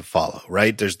pattern to follow,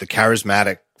 right? There's the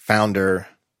charismatic founder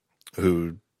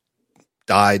who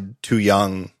died too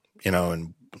young,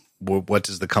 and what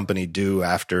does the company do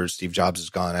after Steve Jobs is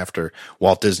gone, after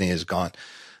Walt Disney is gone?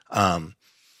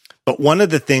 But one of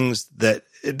the things that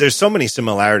there's so many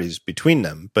similarities between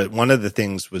them, but one of the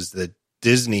things was that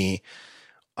Disney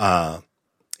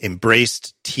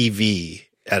embraced TV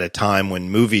at a time when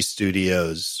movie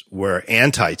studios were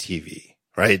anti-TV.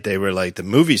 Right. They were like the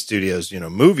movie studios,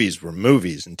 movies were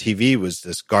movies and TV was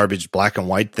this garbage black and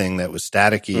white thing that was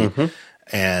staticky. Mm-hmm.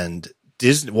 And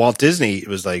Walt Disney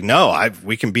was like, no,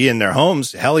 we can be in their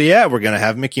homes. Hell yeah. We're going to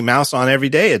have Mickey Mouse on every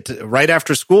day right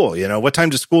after school. What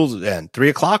time does school end?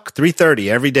 3:00, 3:30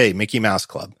 every day, Mickey Mouse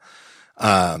Club.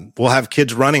 We'll have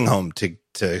kids running home to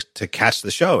catch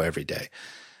the show every day.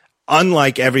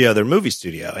 Unlike every other movie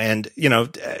studio. And,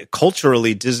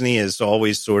 culturally, Disney has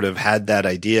always sort of had that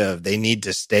idea of they need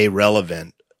to stay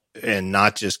relevant and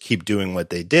not just keep doing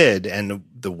what they did. And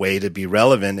the way to be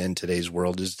relevant in today's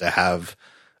world is to have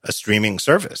a streaming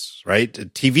service, right?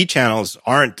 TV channels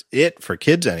aren't it for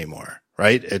kids anymore,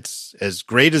 right? It's as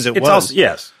great as it was. Also,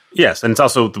 yes. And it's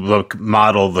also the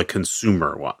model the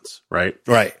consumer wants, right?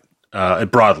 Right.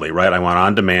 Broadly, right? I want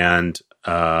on demand.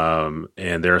 And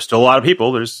there are still a lot of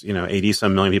people. There's 80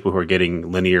 some million people who are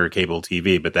getting linear cable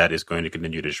TV, but that is going to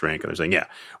continue to shrink. And they're saying,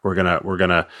 we're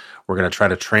gonna try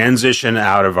to transition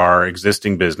out of our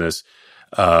existing business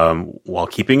while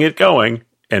keeping it going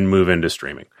and move into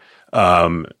streaming.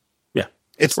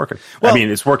 It's working. Well,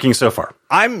 it's working so far.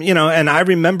 And I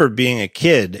remember being a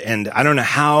kid, and I don't know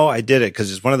how I did it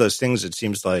because it's one of those things. It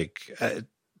seems like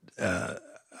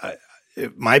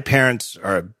my parents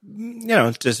are,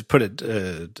 just to put it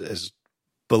as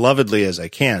belovedly as I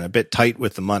can, a bit tight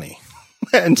with the money.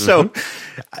 And so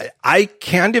I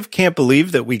kind of can't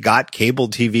believe that we got cable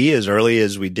TV as early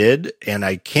as we did. And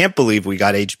I can't believe we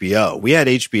got HBO. We had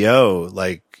HBO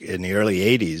like in the early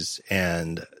 80s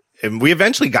and we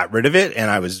eventually got rid of it. And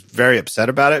I was very upset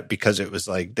about it because it was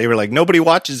like, they were like, nobody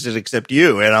watches it except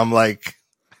you. And I'm like,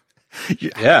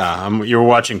 yeah, you were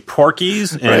watching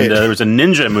Porky's, and there was a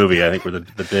ninja movie. I think were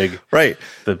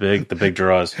the big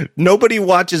draws. Nobody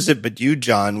watches it, but you,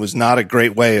 John, was not a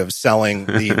great way of selling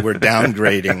we're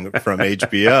downgrading from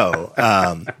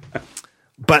HBO.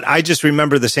 But I just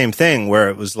remember the same thing where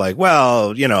it was like,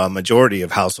 well, a majority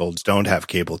of households don't have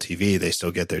cable TV. They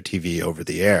still get their TV over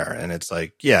the air. And it's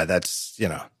like, yeah, that's,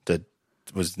 that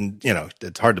was,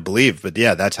 it's hard to believe, but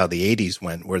yeah, that's how the 80s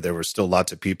went, where there were still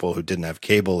lots of people who didn't have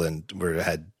cable and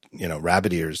had,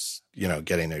 rabbit ears,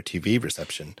 getting their TV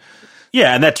reception.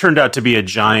 Yeah, and that turned out to be a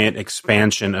giant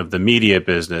expansion of the media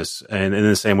business, and in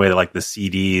the same way that like the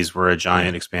CDs were a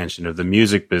giant expansion of the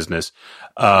music business.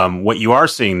 What you are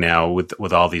seeing now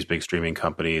with all these big streaming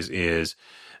companies is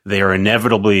they are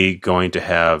inevitably going to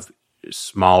have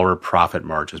smaller profit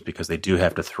margins because they do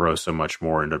have to throw so much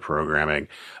more into programming,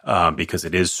 because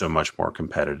it is so much more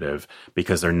competitive,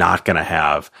 because they're not going to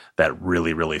have that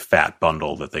really, really fat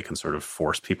bundle that they can sort of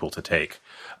force people to take.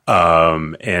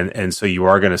 And so you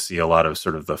are going to see a lot of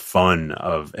sort of the fun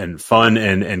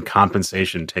and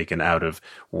compensation taken out of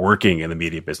working in the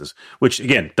media business, which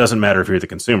again, doesn't matter if you're the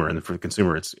consumer, and for the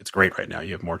consumer, it's great right now.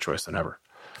 You have more choice than ever.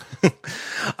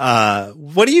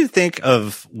 What do you think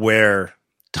of where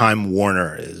Time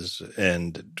Warner is,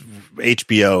 and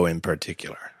HBO in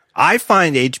particular? I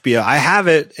find HBO, I have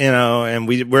it, and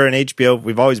we're an HBO,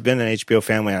 we've always been an HBO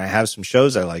family, and I have some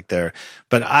shows I like there,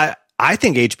 but I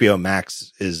think HBO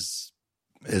Max is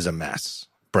a mess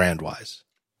brand wise.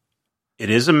 It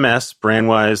is a mess brand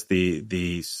wise.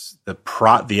 The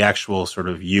actual sort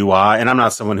of UI, and I'm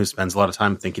not someone who spends a lot of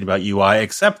time thinking about UI,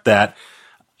 except that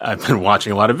I've been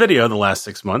watching a lot of video the last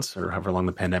 6 months, or however long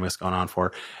the pandemic's gone on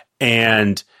for.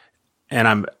 And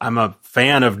I'm a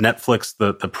fan of Netflix,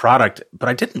 the product, but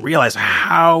I didn't realize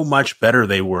how much better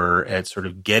they were at sort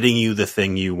of getting you the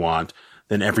thing you want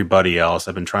than everybody else.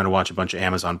 I've been trying to watch a bunch of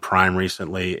Amazon Prime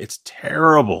recently. It's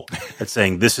terrible at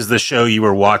saying, this is the show you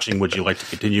were watching. Would you like to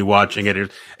continue watching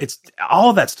it? It's all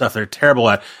of that stuff they're terrible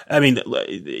at. I mean,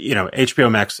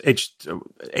 HBO Max,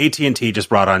 AT&T just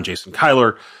brought on Jason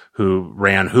Kyler, who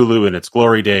ran Hulu in its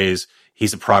glory days.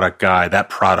 He's a product guy. That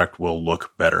product will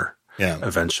look better. Yeah.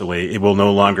 Eventually. It will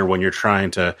no longer, when you're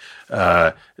trying to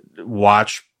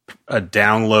watch a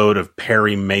download of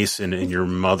Perry Mason in your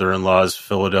mother-in-law's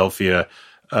Philadelphia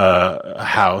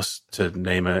house, to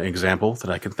name an example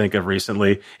that I can think of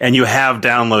recently, and you have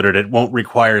downloaded it, won't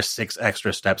require 6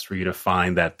 extra steps for you to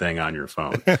find that thing on your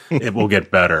phone. It will get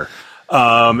better.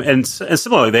 And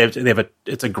similarly,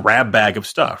 it's a grab bag of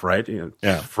stuff, right?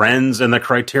 Friends and the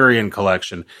Criterion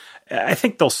Collection. I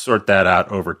think they'll sort that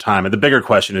out over time. And the bigger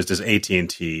question is, does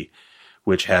AT&T,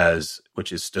 which is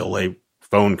still a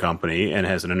phone company and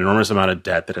has an enormous amount of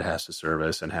debt that it has to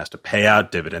service and has to pay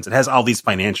out dividends, it has all these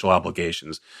financial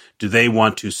obligations, do they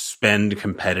want to spend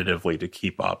competitively to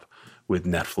keep up with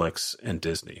Netflix and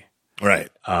Disney? Right.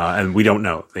 And we don't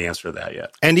know the answer to that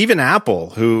yet. And even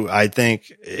Apple, who I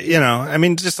think,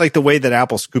 just like the way that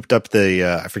Apple scooped up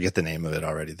I forget the name of it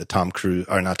already, the Tom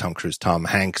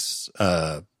Hanks,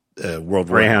 World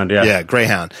Greyhound, War. Yeah,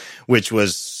 Greyhound, which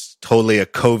was totally a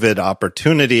COVID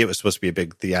opportunity. It was supposed to be a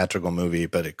big theatrical movie,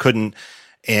 but it couldn't.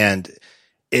 And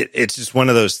it's just one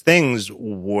of those things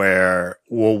where,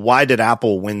 well, why did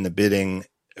Apple win the bidding?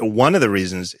 One of the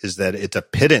reasons is that it's a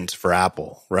pittance for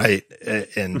Apple, right?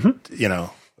 And,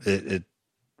 $100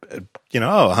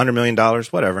 million,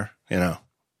 whatever,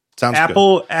 sounds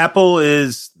good. Apple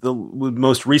is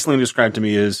most recently described to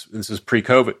me as, this is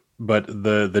pre-COVID, but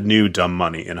the new dumb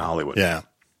money in Hollywood. Yeah.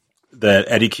 That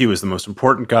Eddie Q is the most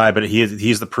important guy, but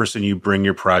he's the person you bring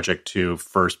your project to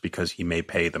first because he may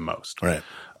pay the most. Right.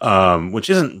 Which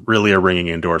isn't really a ringing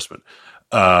endorsement.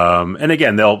 And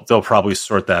again, they'll probably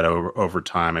sort that over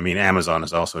time. I mean, Amazon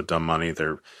is also dumb money.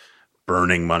 They're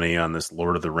burning money on this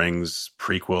Lord of the Rings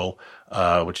prequel,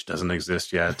 which doesn't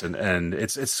exist yet. And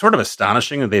it's sort of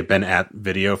astonishing that they've been at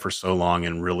video for so long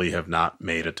and really have not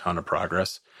made a ton of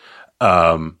progress.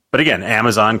 But again,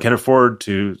 Amazon can afford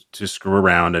to screw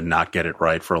around and not get it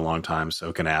right for a long time.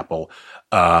 So can Apple.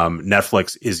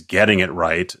 Netflix is getting it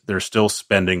right. They're still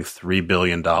spending $3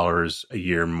 billion a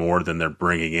year more than they're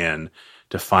bringing in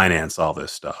to finance all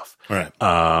this stuff. Right.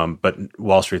 But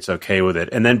Wall Street's okay with it.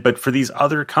 But for these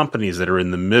other companies that are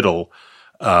in the middle,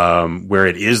 where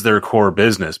it is their core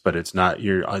business, but it's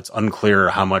unclear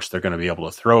how much they're going to be able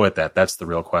to throw at that. That's the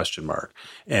real question mark.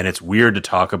 And it's weird to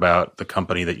talk about the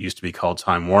company that used to be called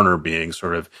Time Warner being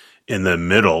sort of in the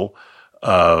middle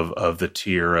of the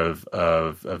tier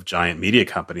of giant media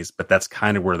companies, but that's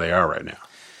kind of where they are right now.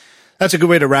 That's a good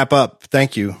way to wrap up.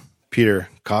 Thank you, Peter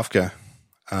Kafka.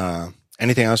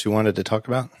 Anything else you wanted to talk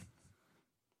about?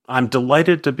 I'm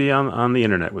delighted to be on the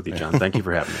internet with you, John. Thank you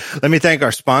for having me. Let me thank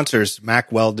our sponsors,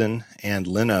 Mac Weldon and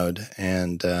Linode.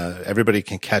 And everybody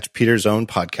can catch Peter's own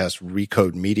podcast,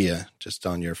 Recode Media, just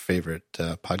on your favorite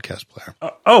podcast player.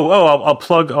 I'll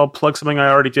plug something I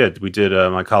already did. We did,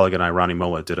 my colleague and I, Ronnie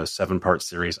Mola, did a 7-part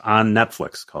series on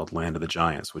Netflix called Land of the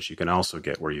Giants, which you can also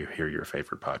get where you hear your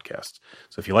favorite podcast.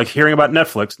 So if you like hearing about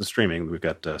Netflix and streaming, we've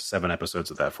got 7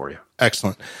 episodes of that for you.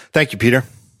 Excellent. Thank you, Peter.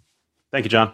 Thank you, John.